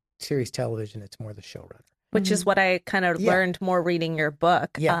series television, it's more the showrunner. Which is what I kind of Yeah. learned more reading your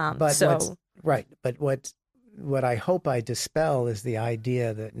book. Yeah, but so But what I hope I dispel is the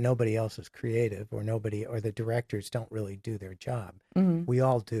idea that nobody else is creative, or the directors don't really do their job. Mhm. We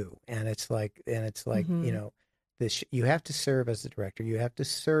all do, and it's like you know, you have to serve as the director. You have to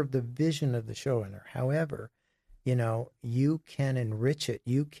serve the vision of the showrunner. However, you know, you can enrich it.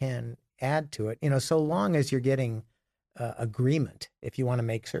 You can add to it. You know, so long as you're getting agreement. If you want to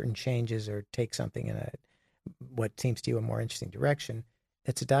make certain changes or take something in what seems to you a more interesting direction,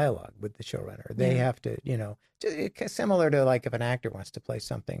 it's a dialogue with the showrunner. They have to, you know, similar to like if an actor wants to play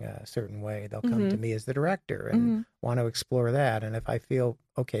something a certain way, they'll come to me as the director and want to explore that. And if I feel,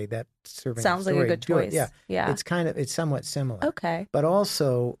 okay, that's serving sounds the like story, a good do it. choice. Yeah. Yeah. It's somewhat similar. Okay. But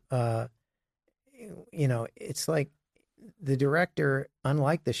also, you know, it's like the director,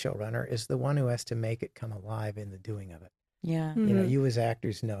 unlike the showrunner, is the one who has to make it come alive in the doing of it. Yeah. You know, you as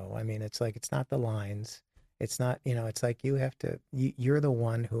actors know. I mean, it's like, it's not the lines. It's not, you know, it's like you have to, you're the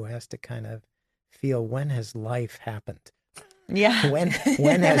one who has to kind of feel, when has life happened? Yeah. When has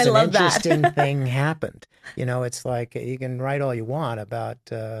I an love that. interesting thing happened? You know, it's like you can write all you want about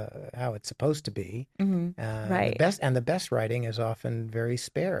how it's supposed to be. Right. The best writing is often very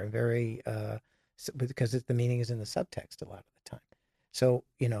spare and very, because the meaning is in the subtext a lot of the time. So,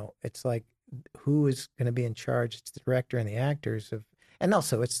 you know, it's like, who is going to be in charge? It's the director and the actors and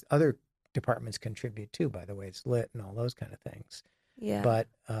also it's other departments contribute too, by the way. It's lit and all those kind of things. Yeah. But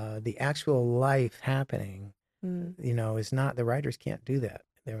the actual life happening, you know, is not, the writers can't do that.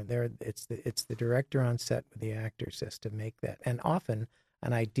 It's the director on set with the actors just to make that. And often,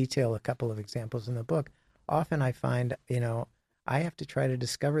 and I detail a couple of examples in the book, often I find, you know, I have to try to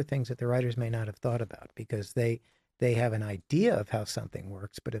discover things that the writers may not have thought about, because they have an idea of how something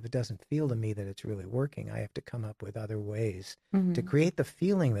works, but if it doesn't feel to me that it's really working, I have to come up with other ways to create the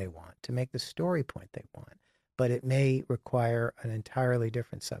feeling they want, to make the story point they want. But it may require an entirely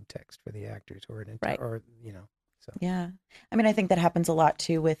different subtext for the actors, or or you know. So Yeah. I mean, I think that happens a lot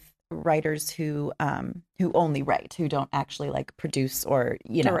too with writers who only write, who don't actually like produce or,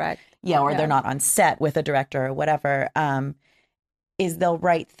 you know, Direct. or they're not on set with a director or whatever. Is they'll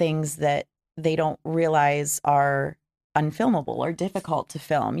write things that they don't realize are unfilmable or difficult to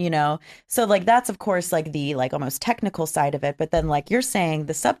film, you know? So like, that's of course like the like almost technical side of it. But then like you're saying,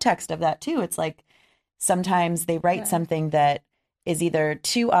 the subtext of that too, it's like sometimes they write something that is either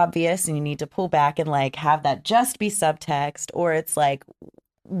too obvious and you need to pull back and like have that just be subtext, or it's like,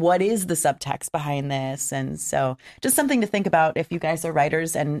 what is the subtext behind this? And so just something to think about if you guys are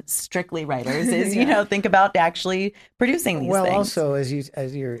writers and strictly writers is, you know, think about actually producing these things. Well, also, as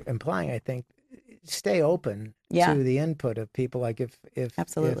you're implying, I think, stay open to the input of people. Like if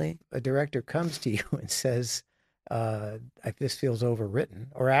Absolutely. if a director comes to you and says, this feels overwritten,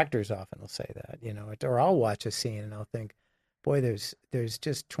 or actors often will say that, you know, or I'll watch a scene and I'll think, boy, there's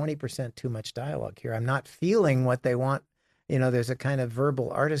just 20% too much dialogue here. I'm not feeling what they want. You know, there's a kind of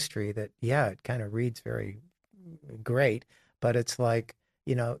verbal artistry that, it kind of reads very great, but it's like,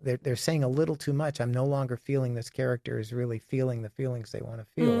 you know, they're saying a little too much. I'm no longer feeling this character is really feeling the feelings they want to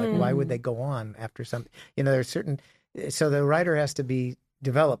feel. Like, why would they go on after something? You know, there's so the writer has to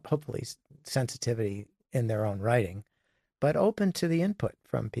develop, hopefully, sensitivity in their own writing, but open to the input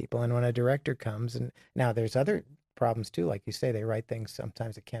from people. And when a director comes, and now there's other problems too, like you say, they write things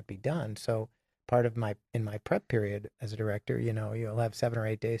sometimes that can't be done. So part of in my prep period as a director, you know, you'll have 7 or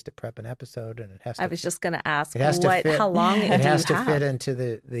 8 days to prep an episode, and it has to. I was just going to ask, how long it has to have? fit into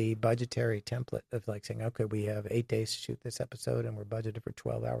the budgetary template of like saying, okay, we have 8 days to shoot this episode, and we're budgeted for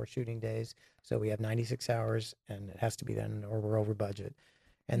 12-hour shooting days, so we have 96 hours, and it has to be done, or we're over budget.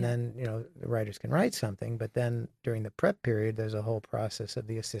 And then, you know, the writers can write something, but then during the prep period, there's a whole process of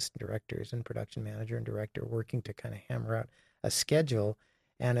the assistant directors and production manager and director working to kind of hammer out a schedule.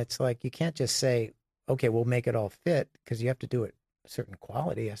 And it's like, you can't just say, okay, we'll make it all fit, because you have to do it a certain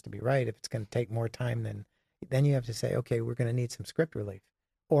quality, has to be right. If it's going to take more time, then you have to say, okay, we're going to need some script relief,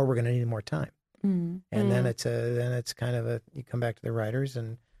 or we're going to need more time. And then it's kind of you come back to the writers,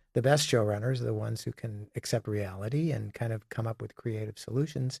 and the best showrunners are the ones who can accept reality and kind of come up with creative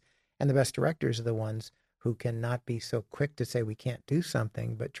solutions. And the best directors are the ones who can not be so quick to say we can't do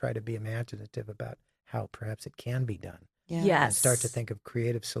something, but try to be imaginative about how perhaps it can be done. Yeah. Yes. And start to think of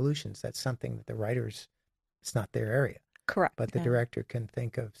creative solutions. That's something that the writers, it's not their area. Correct. But the director can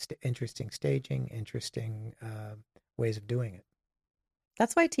think of interesting staging, interesting ways of doing it.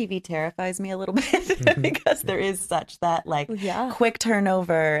 That's why TV terrifies me a little bit because there is such that like quick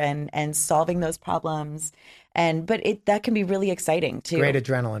turnover and solving those problems. But that can be really exciting too. Great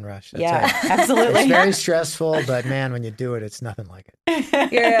adrenaline rush. That's yeah, absolutely. It's very stressful, but man, when you do it, it's nothing like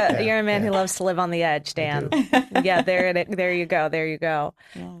it. You're a man who loves to live on the edge, Dan. Yeah, there you go. There you go.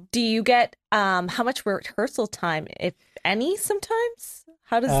 Yeah. Do you get how much rehearsal time, if any, sometimes?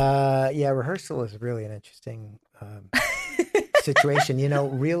 How does rehearsal is really an interesting situation.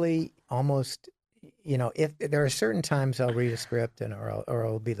 Really almost, if there are certain times I'll read a script or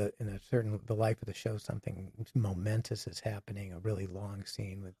I'll be the life of the show, something momentous is happening, a really long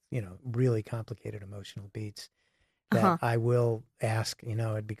scene with, really complicated emotional beats that I will ask,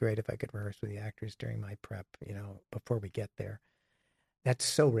 it'd be great if I could rehearse with the actors during my prep, before we get there. That's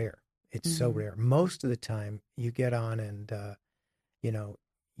so rare. It's so rare. Most of the time you get on and,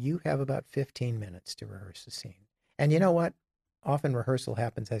 you have about 15 minutes to rehearse a scene. And you know what? Often rehearsal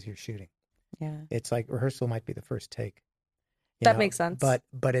happens as you're shooting. Yeah. It's like rehearsal might be the first take. That makes sense.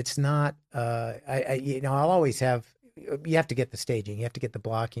 But it's not, I'll always have, you have to get the staging, you have to get the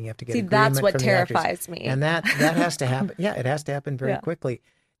blocking, you have to get agreement that's what from the terrifies actors. me. And that has to happen. Yeah, it has to happen very quickly.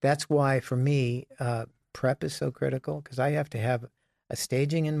 That's why for me, prep is so critical because I have to have a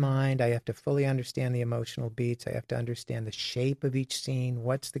staging in mind. I have to fully understand the emotional beats. I have to understand the shape of each scene.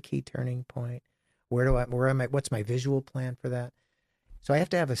 What's the key turning point? What's my visual plan for that? So I have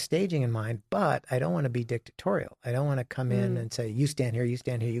to have a staging in mind, but I don't want to be dictatorial. I don't want to come in and say, you stand here,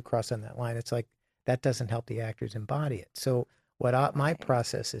 you cross on that line. It's like, that doesn't help the actors embody it. So my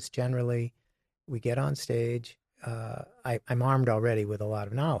process is generally, we get on stage. I'm armed already with a lot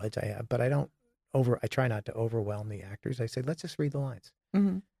of knowledge but I try not to overwhelm the actors. I say, let's just read the lines.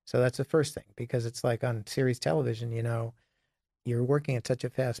 Mm-hmm. So that's the first thing, because it's like on series television, you're working at such a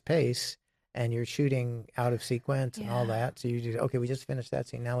fast pace and you're shooting out of sequence and all that. So you do, okay, we just finished that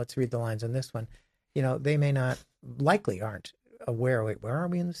scene. Now let's read the lines on this one. They may not, likely aren't aware, wait, where are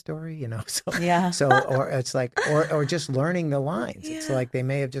we in the story? Or it's like, or just learning the lines. Yeah. It's like they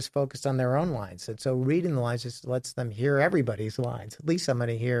may have just focused on their own lines. And so reading the lines just lets them hear everybody's lines. At least I'm going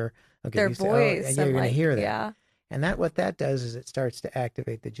to hear, okay, their voice. You're going to hear that. Yeah. And what that does is it starts to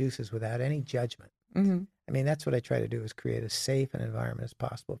activate the juices without any judgment. Mm-hmm. I mean, that's what I try to do, is create as safe an environment as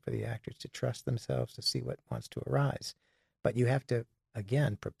possible for the actors to trust themselves, to see what wants to arise. But you have to,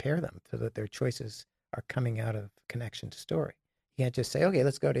 again, prepare them so that their choices are coming out of connection to story. You can't just say, okay,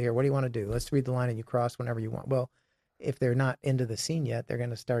 let's go to here. What do you want to do? Let's read the line and you cross whenever you want. Well, if they're not into the scene yet, they're going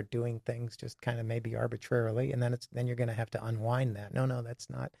to start doing things just kind of maybe arbitrarily. And then you're going to have to unwind that. No, that's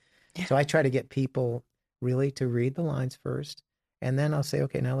not. Yeah. So I try to get people really to read the lines first. And then I'll say,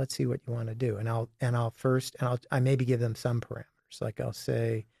 okay, now let's see what you want to do. And I maybe give them some parameters. Like I'll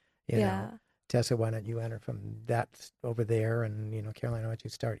say, Tessa, why don't you enter from that over there? And, Carolina, why don't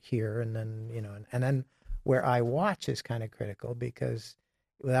you start here? And then, and then where I watch is kind of critical, because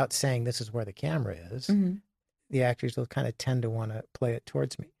without saying this is where the camera is, the actors will kind of tend to want to play it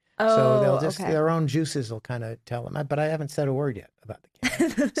towards me. So they'll just, their own juices will kind of tell them, but I haven't said a word yet about the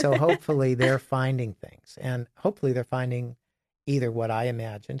camera. So hopefully they're finding things, and hopefully they're finding either what I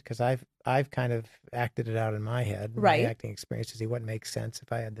imagined, because I've kind of acted it out in my head, my acting experience, to see what makes sense.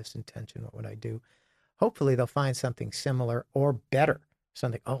 If I had this intention, what would I do? Hopefully they'll find something similar or better.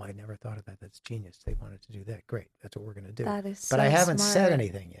 Something, I never thought of that. That's genius. They wanted to do that. Great. That's what we're going to do. That is so But I haven't smart. said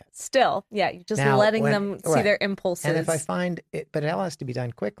anything yet. Still, you're just now, letting them see their impulses. And if I find it, but it all has to be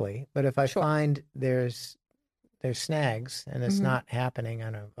done quickly. But if I find there's snags and it's not happening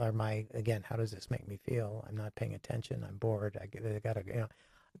again, how does this make me feel? I'm not paying attention. I'm bored. I got to,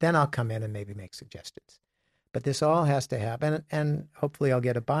 then I'll come in and maybe make suggestions. But this all has to happen, and hopefully I'll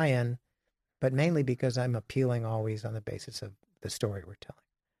get a buy-in, but mainly because I'm appealing always on the basis of the story we're telling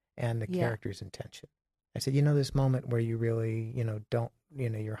and the character's intention. I said, this moment where you really, don't,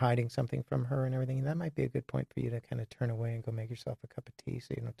 you're hiding something from her and everything, that might be a good point for you to kind of turn away and go make yourself a cup of tea so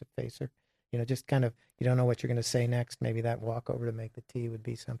you don't have to face her. Just kind of, you don't know what you're going to say next. Maybe that walk over to make the tea would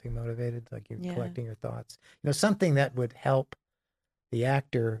be something motivated, like you're collecting your thoughts. Something that would help the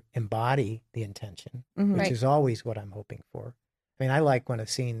actor embody the intention, which is always what I'm hoping for. I mean, I like when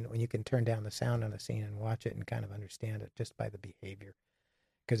you can turn down the sound on a scene and watch it and kind of understand it just by the behavior,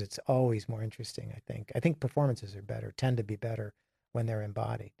 because it's always more interesting, I think. I think performances tend to be better when they're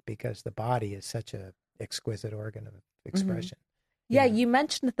embodied, because the body is such a exquisite organ of expression. Yeah, you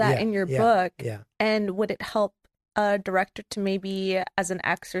mentioned that in your book. Yeah. And would it help a director to maybe, as an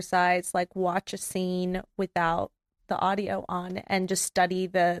exercise, like watch a scene without the audio on and just study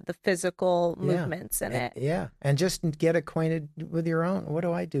the physical movements in it? Yeah, and just get acquainted with your own. What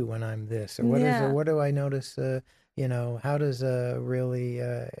do I do when I'm this? Or what do I notice? How does a really,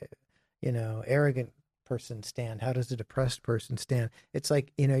 arrogant person stand? How does a depressed person stand? It's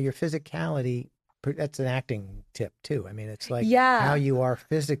like, your physicality, that's an acting tip too. I mean, it's like how you are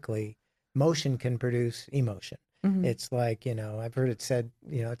physically. Motion can produce emotion. Mm-hmm. It's like, I've heard it said,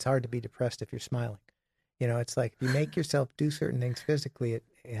 it's hard to be depressed if you're smiling. It's like if you make yourself do certain things physically, it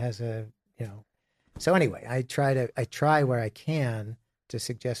has a, So anyway, I try where I can to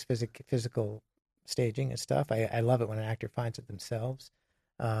suggest physical staging and stuff. I love it when an actor finds it themselves.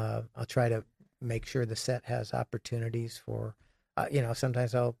 I'll try to make sure the set has opportunities for,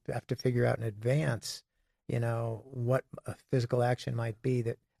 sometimes I'll have to figure out in advance, what a physical action might be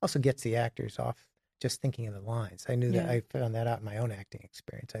that also gets the actors off just thinking of the lines. I knew that I found that out in my own acting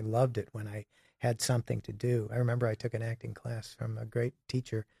experience. I loved it when I had something to do. I remember I took an acting class from a great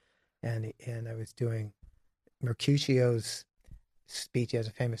teacher, and I was doing Mercutio's speech. He has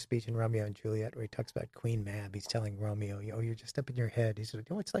a famous speech in Romeo and Juliet where he talks about Queen Mab. He's telling Romeo, you're just up in your head. He says,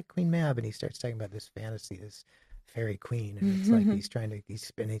 it's like Queen Mab. And he starts talking about this fantasy, this fairy queen. And it's like he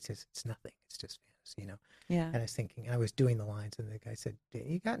says, it's nothing. It's just fantasy, Yeah. And I was thinking, I was doing the lines, and the guy said,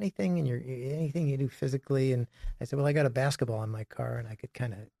 you got anything anything you do physically? And I said, well, I got a basketball in my car, and I could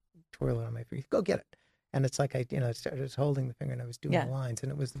kind of twirl it on my feet. Go get it. And it's like I was holding the finger, and I was doing the lines,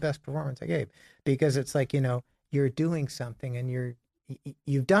 and it was the best performance I gave, because it's like, you're doing something, and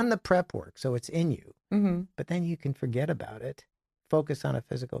you've done the prep work, so it's in you. Mm-hmm. But then you can forget about it, focus on a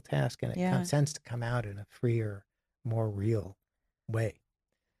physical task, and it tends to come out in a freer, more real way.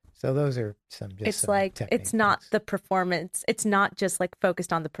 So those are it's like, it's not the performance. It's not just like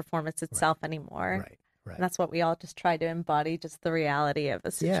focused on the performance itself anymore. Right. And that's what we all just try to embody, just the reality of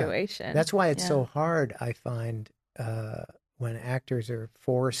a situation. Yeah. That's why it's so hard, I find, when actors are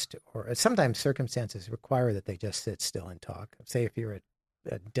forced, or sometimes circumstances require that they just sit still and talk. Say if you're at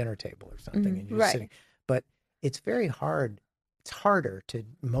a dinner table or something, and you're just sitting. But it's very hard. It's harder to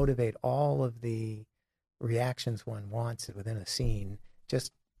motivate all of the reactions one wants within a scene,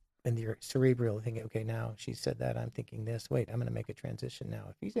 just in your cerebral thinking, okay, now she said that, I'm thinking this, wait, I'm going to make a transition now.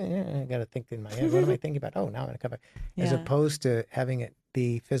 If you say, I got to think in my head, what am I thinking about? Oh, now I'm going to come back. As opposed to having it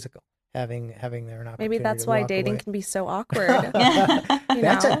be physical, having there an opportunity. Maybe that's why dating can be so awkward.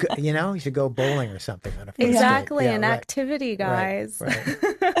 That's a good, you should go bowling or something on a first Exactly, date. An activity, guys.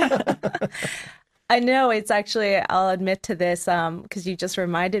 Right. I know, it's actually, I'll admit to this, because you just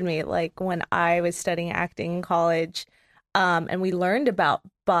reminded me, like when I was studying acting in college, and we learned about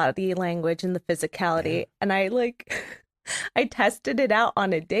body language and the physicality, and I tested it out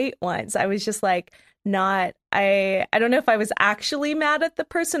on a date once. I was just like, I don't know if I was actually mad at the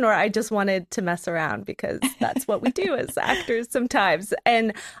person or I just wanted to mess around, because that's what we do as actors sometimes.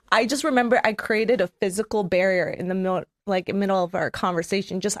 And I just remember I created a physical barrier in the middle of our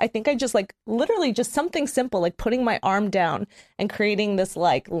conversation. I think I just literally just something simple, like putting my arm down and creating this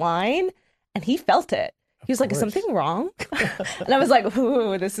line, and he felt it. He was like, is something wrong? And I was like,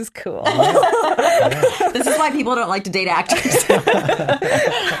 ooh, this is cool. This is why people don't like to date actors.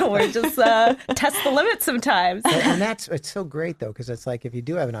 We're just test the limits sometimes. And it's so great, though, because it's like if you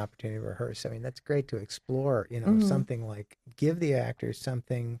do have an opportunity to rehearse, I mean, that's great to explore, something like give the actors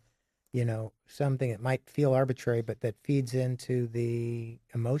something, something that might feel arbitrary, but that feeds into the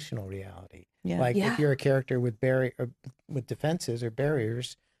emotional reality. Yeah. If you're a character with defenses or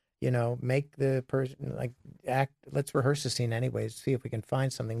barriers, make the person act. Let's rehearse the scene anyways. See if we can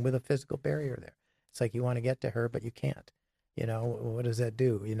find something with a physical barrier there. It's like you want to get to her, but you can't. What does that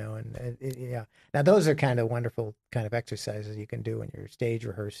do? Now those are kind of wonderful kind of exercises you can do when you're stage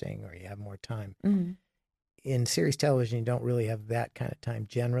rehearsing or you have more time. Mm-hmm. In series television, you don't really have that kind of time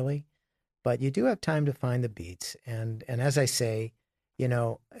generally, but you do have time to find the beats. And as I say,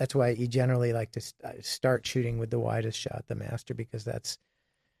 that's why you generally like to start shooting with the widest shot, the master, because that's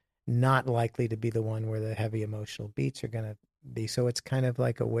not likely to be the one where the heavy emotional beats are going to be. So it's kind of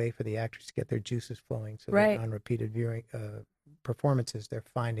like a way for the actors to get their juices flowing. So that on repeated viewing performances, they're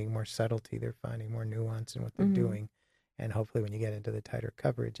finding more subtlety, they're finding more nuance in what they're doing. And hopefully when you get into the tighter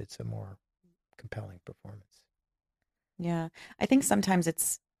coverage, it's a more compelling performance. Yeah. I think sometimes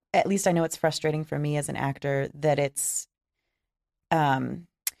it's, at least I know it's frustrating for me as an actor, that it's,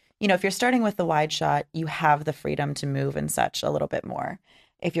 if you're starting with the wide shot, you have the freedom to move and such a little bit more.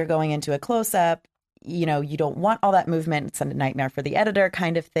 If you're going into a close-up, you don't want all that movement. It's a nightmare for the editor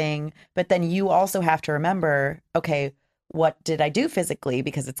kind of thing. But then you also have to remember, okay, what did I do physically,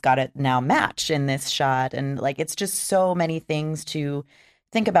 because it's got to now match in this shot. And like, it's just so many things to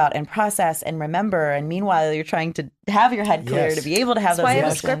think about and process and remember. And meanwhile, you're trying to have your head clear to be able to have That's why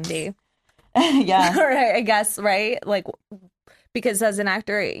those I'm emotions. scripty. Yeah. Right, I guess, right? Like, because as an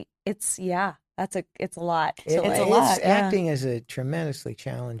actor, it's a lot. Acting is a tremendously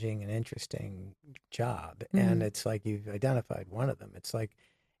challenging and interesting job. And it's like you've identified one of them. It's like,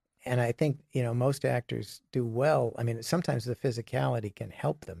 and I think, most actors do well. I mean, sometimes the physicality can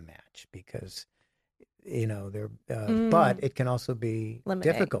help them match because, they're, but it can also be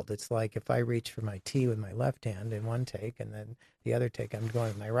difficult. It's like if I reach for my tea with my left hand in one take and then the other take I'm going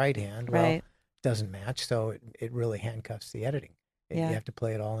with my right hand, well, it doesn't match. So it really handcuffs the editing. You have to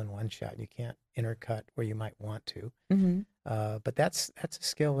play it all in one shot. You can't intercut where you might want to. But that's a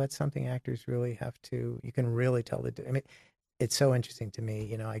skill. That's something actors really have to, you can really tell I mean, it's so interesting to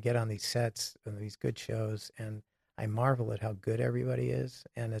me. I get on these sets and these good shows and I marvel at how good everybody is.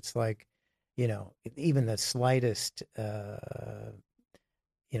 And it's like, even the slightest,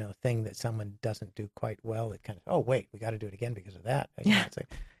 thing that someone doesn't do quite well, it kind of, oh, wait, we got to do it again because of that. It's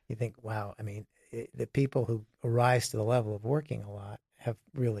like, you think, wow, I mean, the people who rise to the level of working a lot have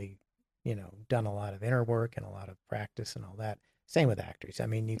really, done a lot of inner work and a lot of practice and all that. Same with actors. I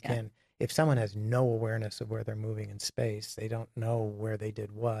mean, you can, if someone has no awareness of where they're moving in space, they don't know where they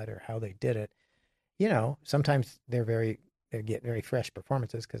did what or how they did it. Sometimes they get very fresh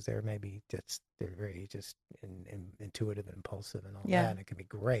performances because they're very intuitive and impulsive and all that, and it can be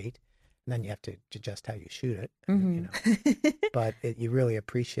great. And then you have to adjust how you shoot it, but you really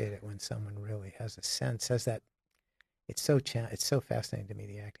appreciate it when someone really has a sense, has that. It's so fascinating to me,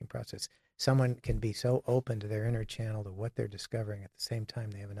 the acting process. Someone can be so open to their inner channel, to what they're discovering, at the same time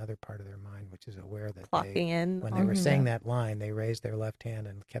they have another part of their mind which is aware that when they were saying that line, they raised their left hand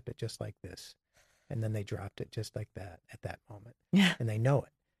and kept it just like this, and then they dropped it just like that at that moment, and they know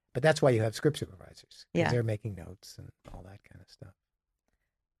it. But that's why you have script supervisors, because they're making notes and all that kind of stuff.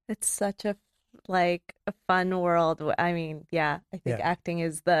 It's such a fun world. I mean, I think acting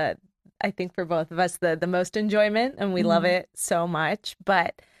is I think for both of us, the most enjoyment, and we love it so much.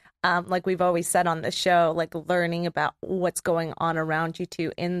 But like we've always said on the show, like learning about what's going on around you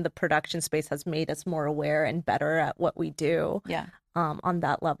too in the production space has made us more aware and better at what we do on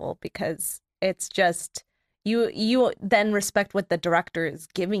that level, because it's just, you then respect what the director is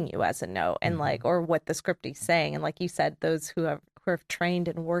giving you as a note, and or what the script is saying. And like you said, those who have trained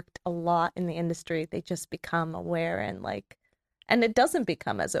and worked a lot in the industry, they just become aware, and it doesn't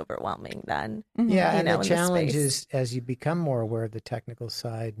become as overwhelming then. Yeah, and the challenge is, as you become more aware of the technical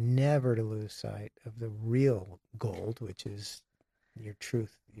side, never to lose sight of the real gold, which is your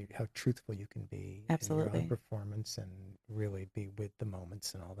truth, how truthful you can be in your own performance and really be with the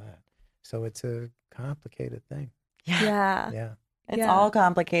moments and all that. So it's a complicated thing. Yeah. It's all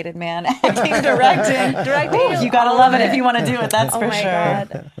complicated, man. Acting, directing. You got to love it if you want to do it. That's for sure.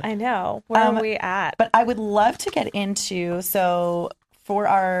 God. I know. Where are we at? But I would love to get into, so for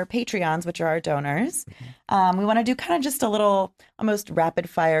our Patreons, which are our donors, we want to do kind of just a little almost rapid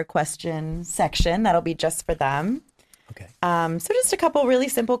fire question section. That'll be just for them. Okay. So just a couple really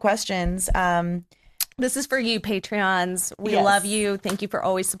simple questions. This is for you, Patreons. We love you. Thank you for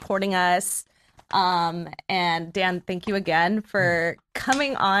always supporting us. And Dan, thank you again for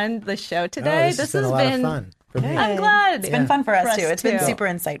coming on the show today. This has been a lot of fun for me. I'm glad. It's been fun for us too. It's been super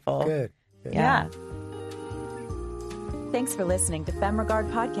insightful. Good. Yeah. Thanks for listening to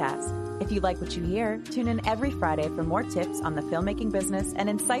FemRegard Podcast. If you like what you hear, tune in every Friday for more tips on the filmmaking business and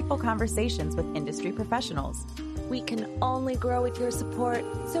insightful conversations with industry professionals. We can only grow with your support,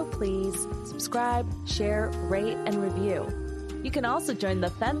 so please subscribe, share, rate, and review. You can also join the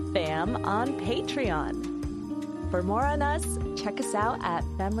Fem Fam on Patreon. For more on us, check us out at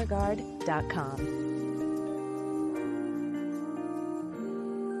femregard.com.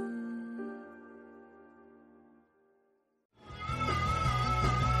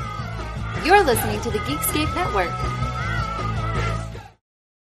 You're listening to the Geekscape Network.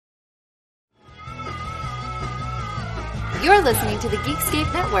 You're listening to the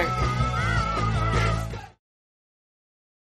Geekscape Network.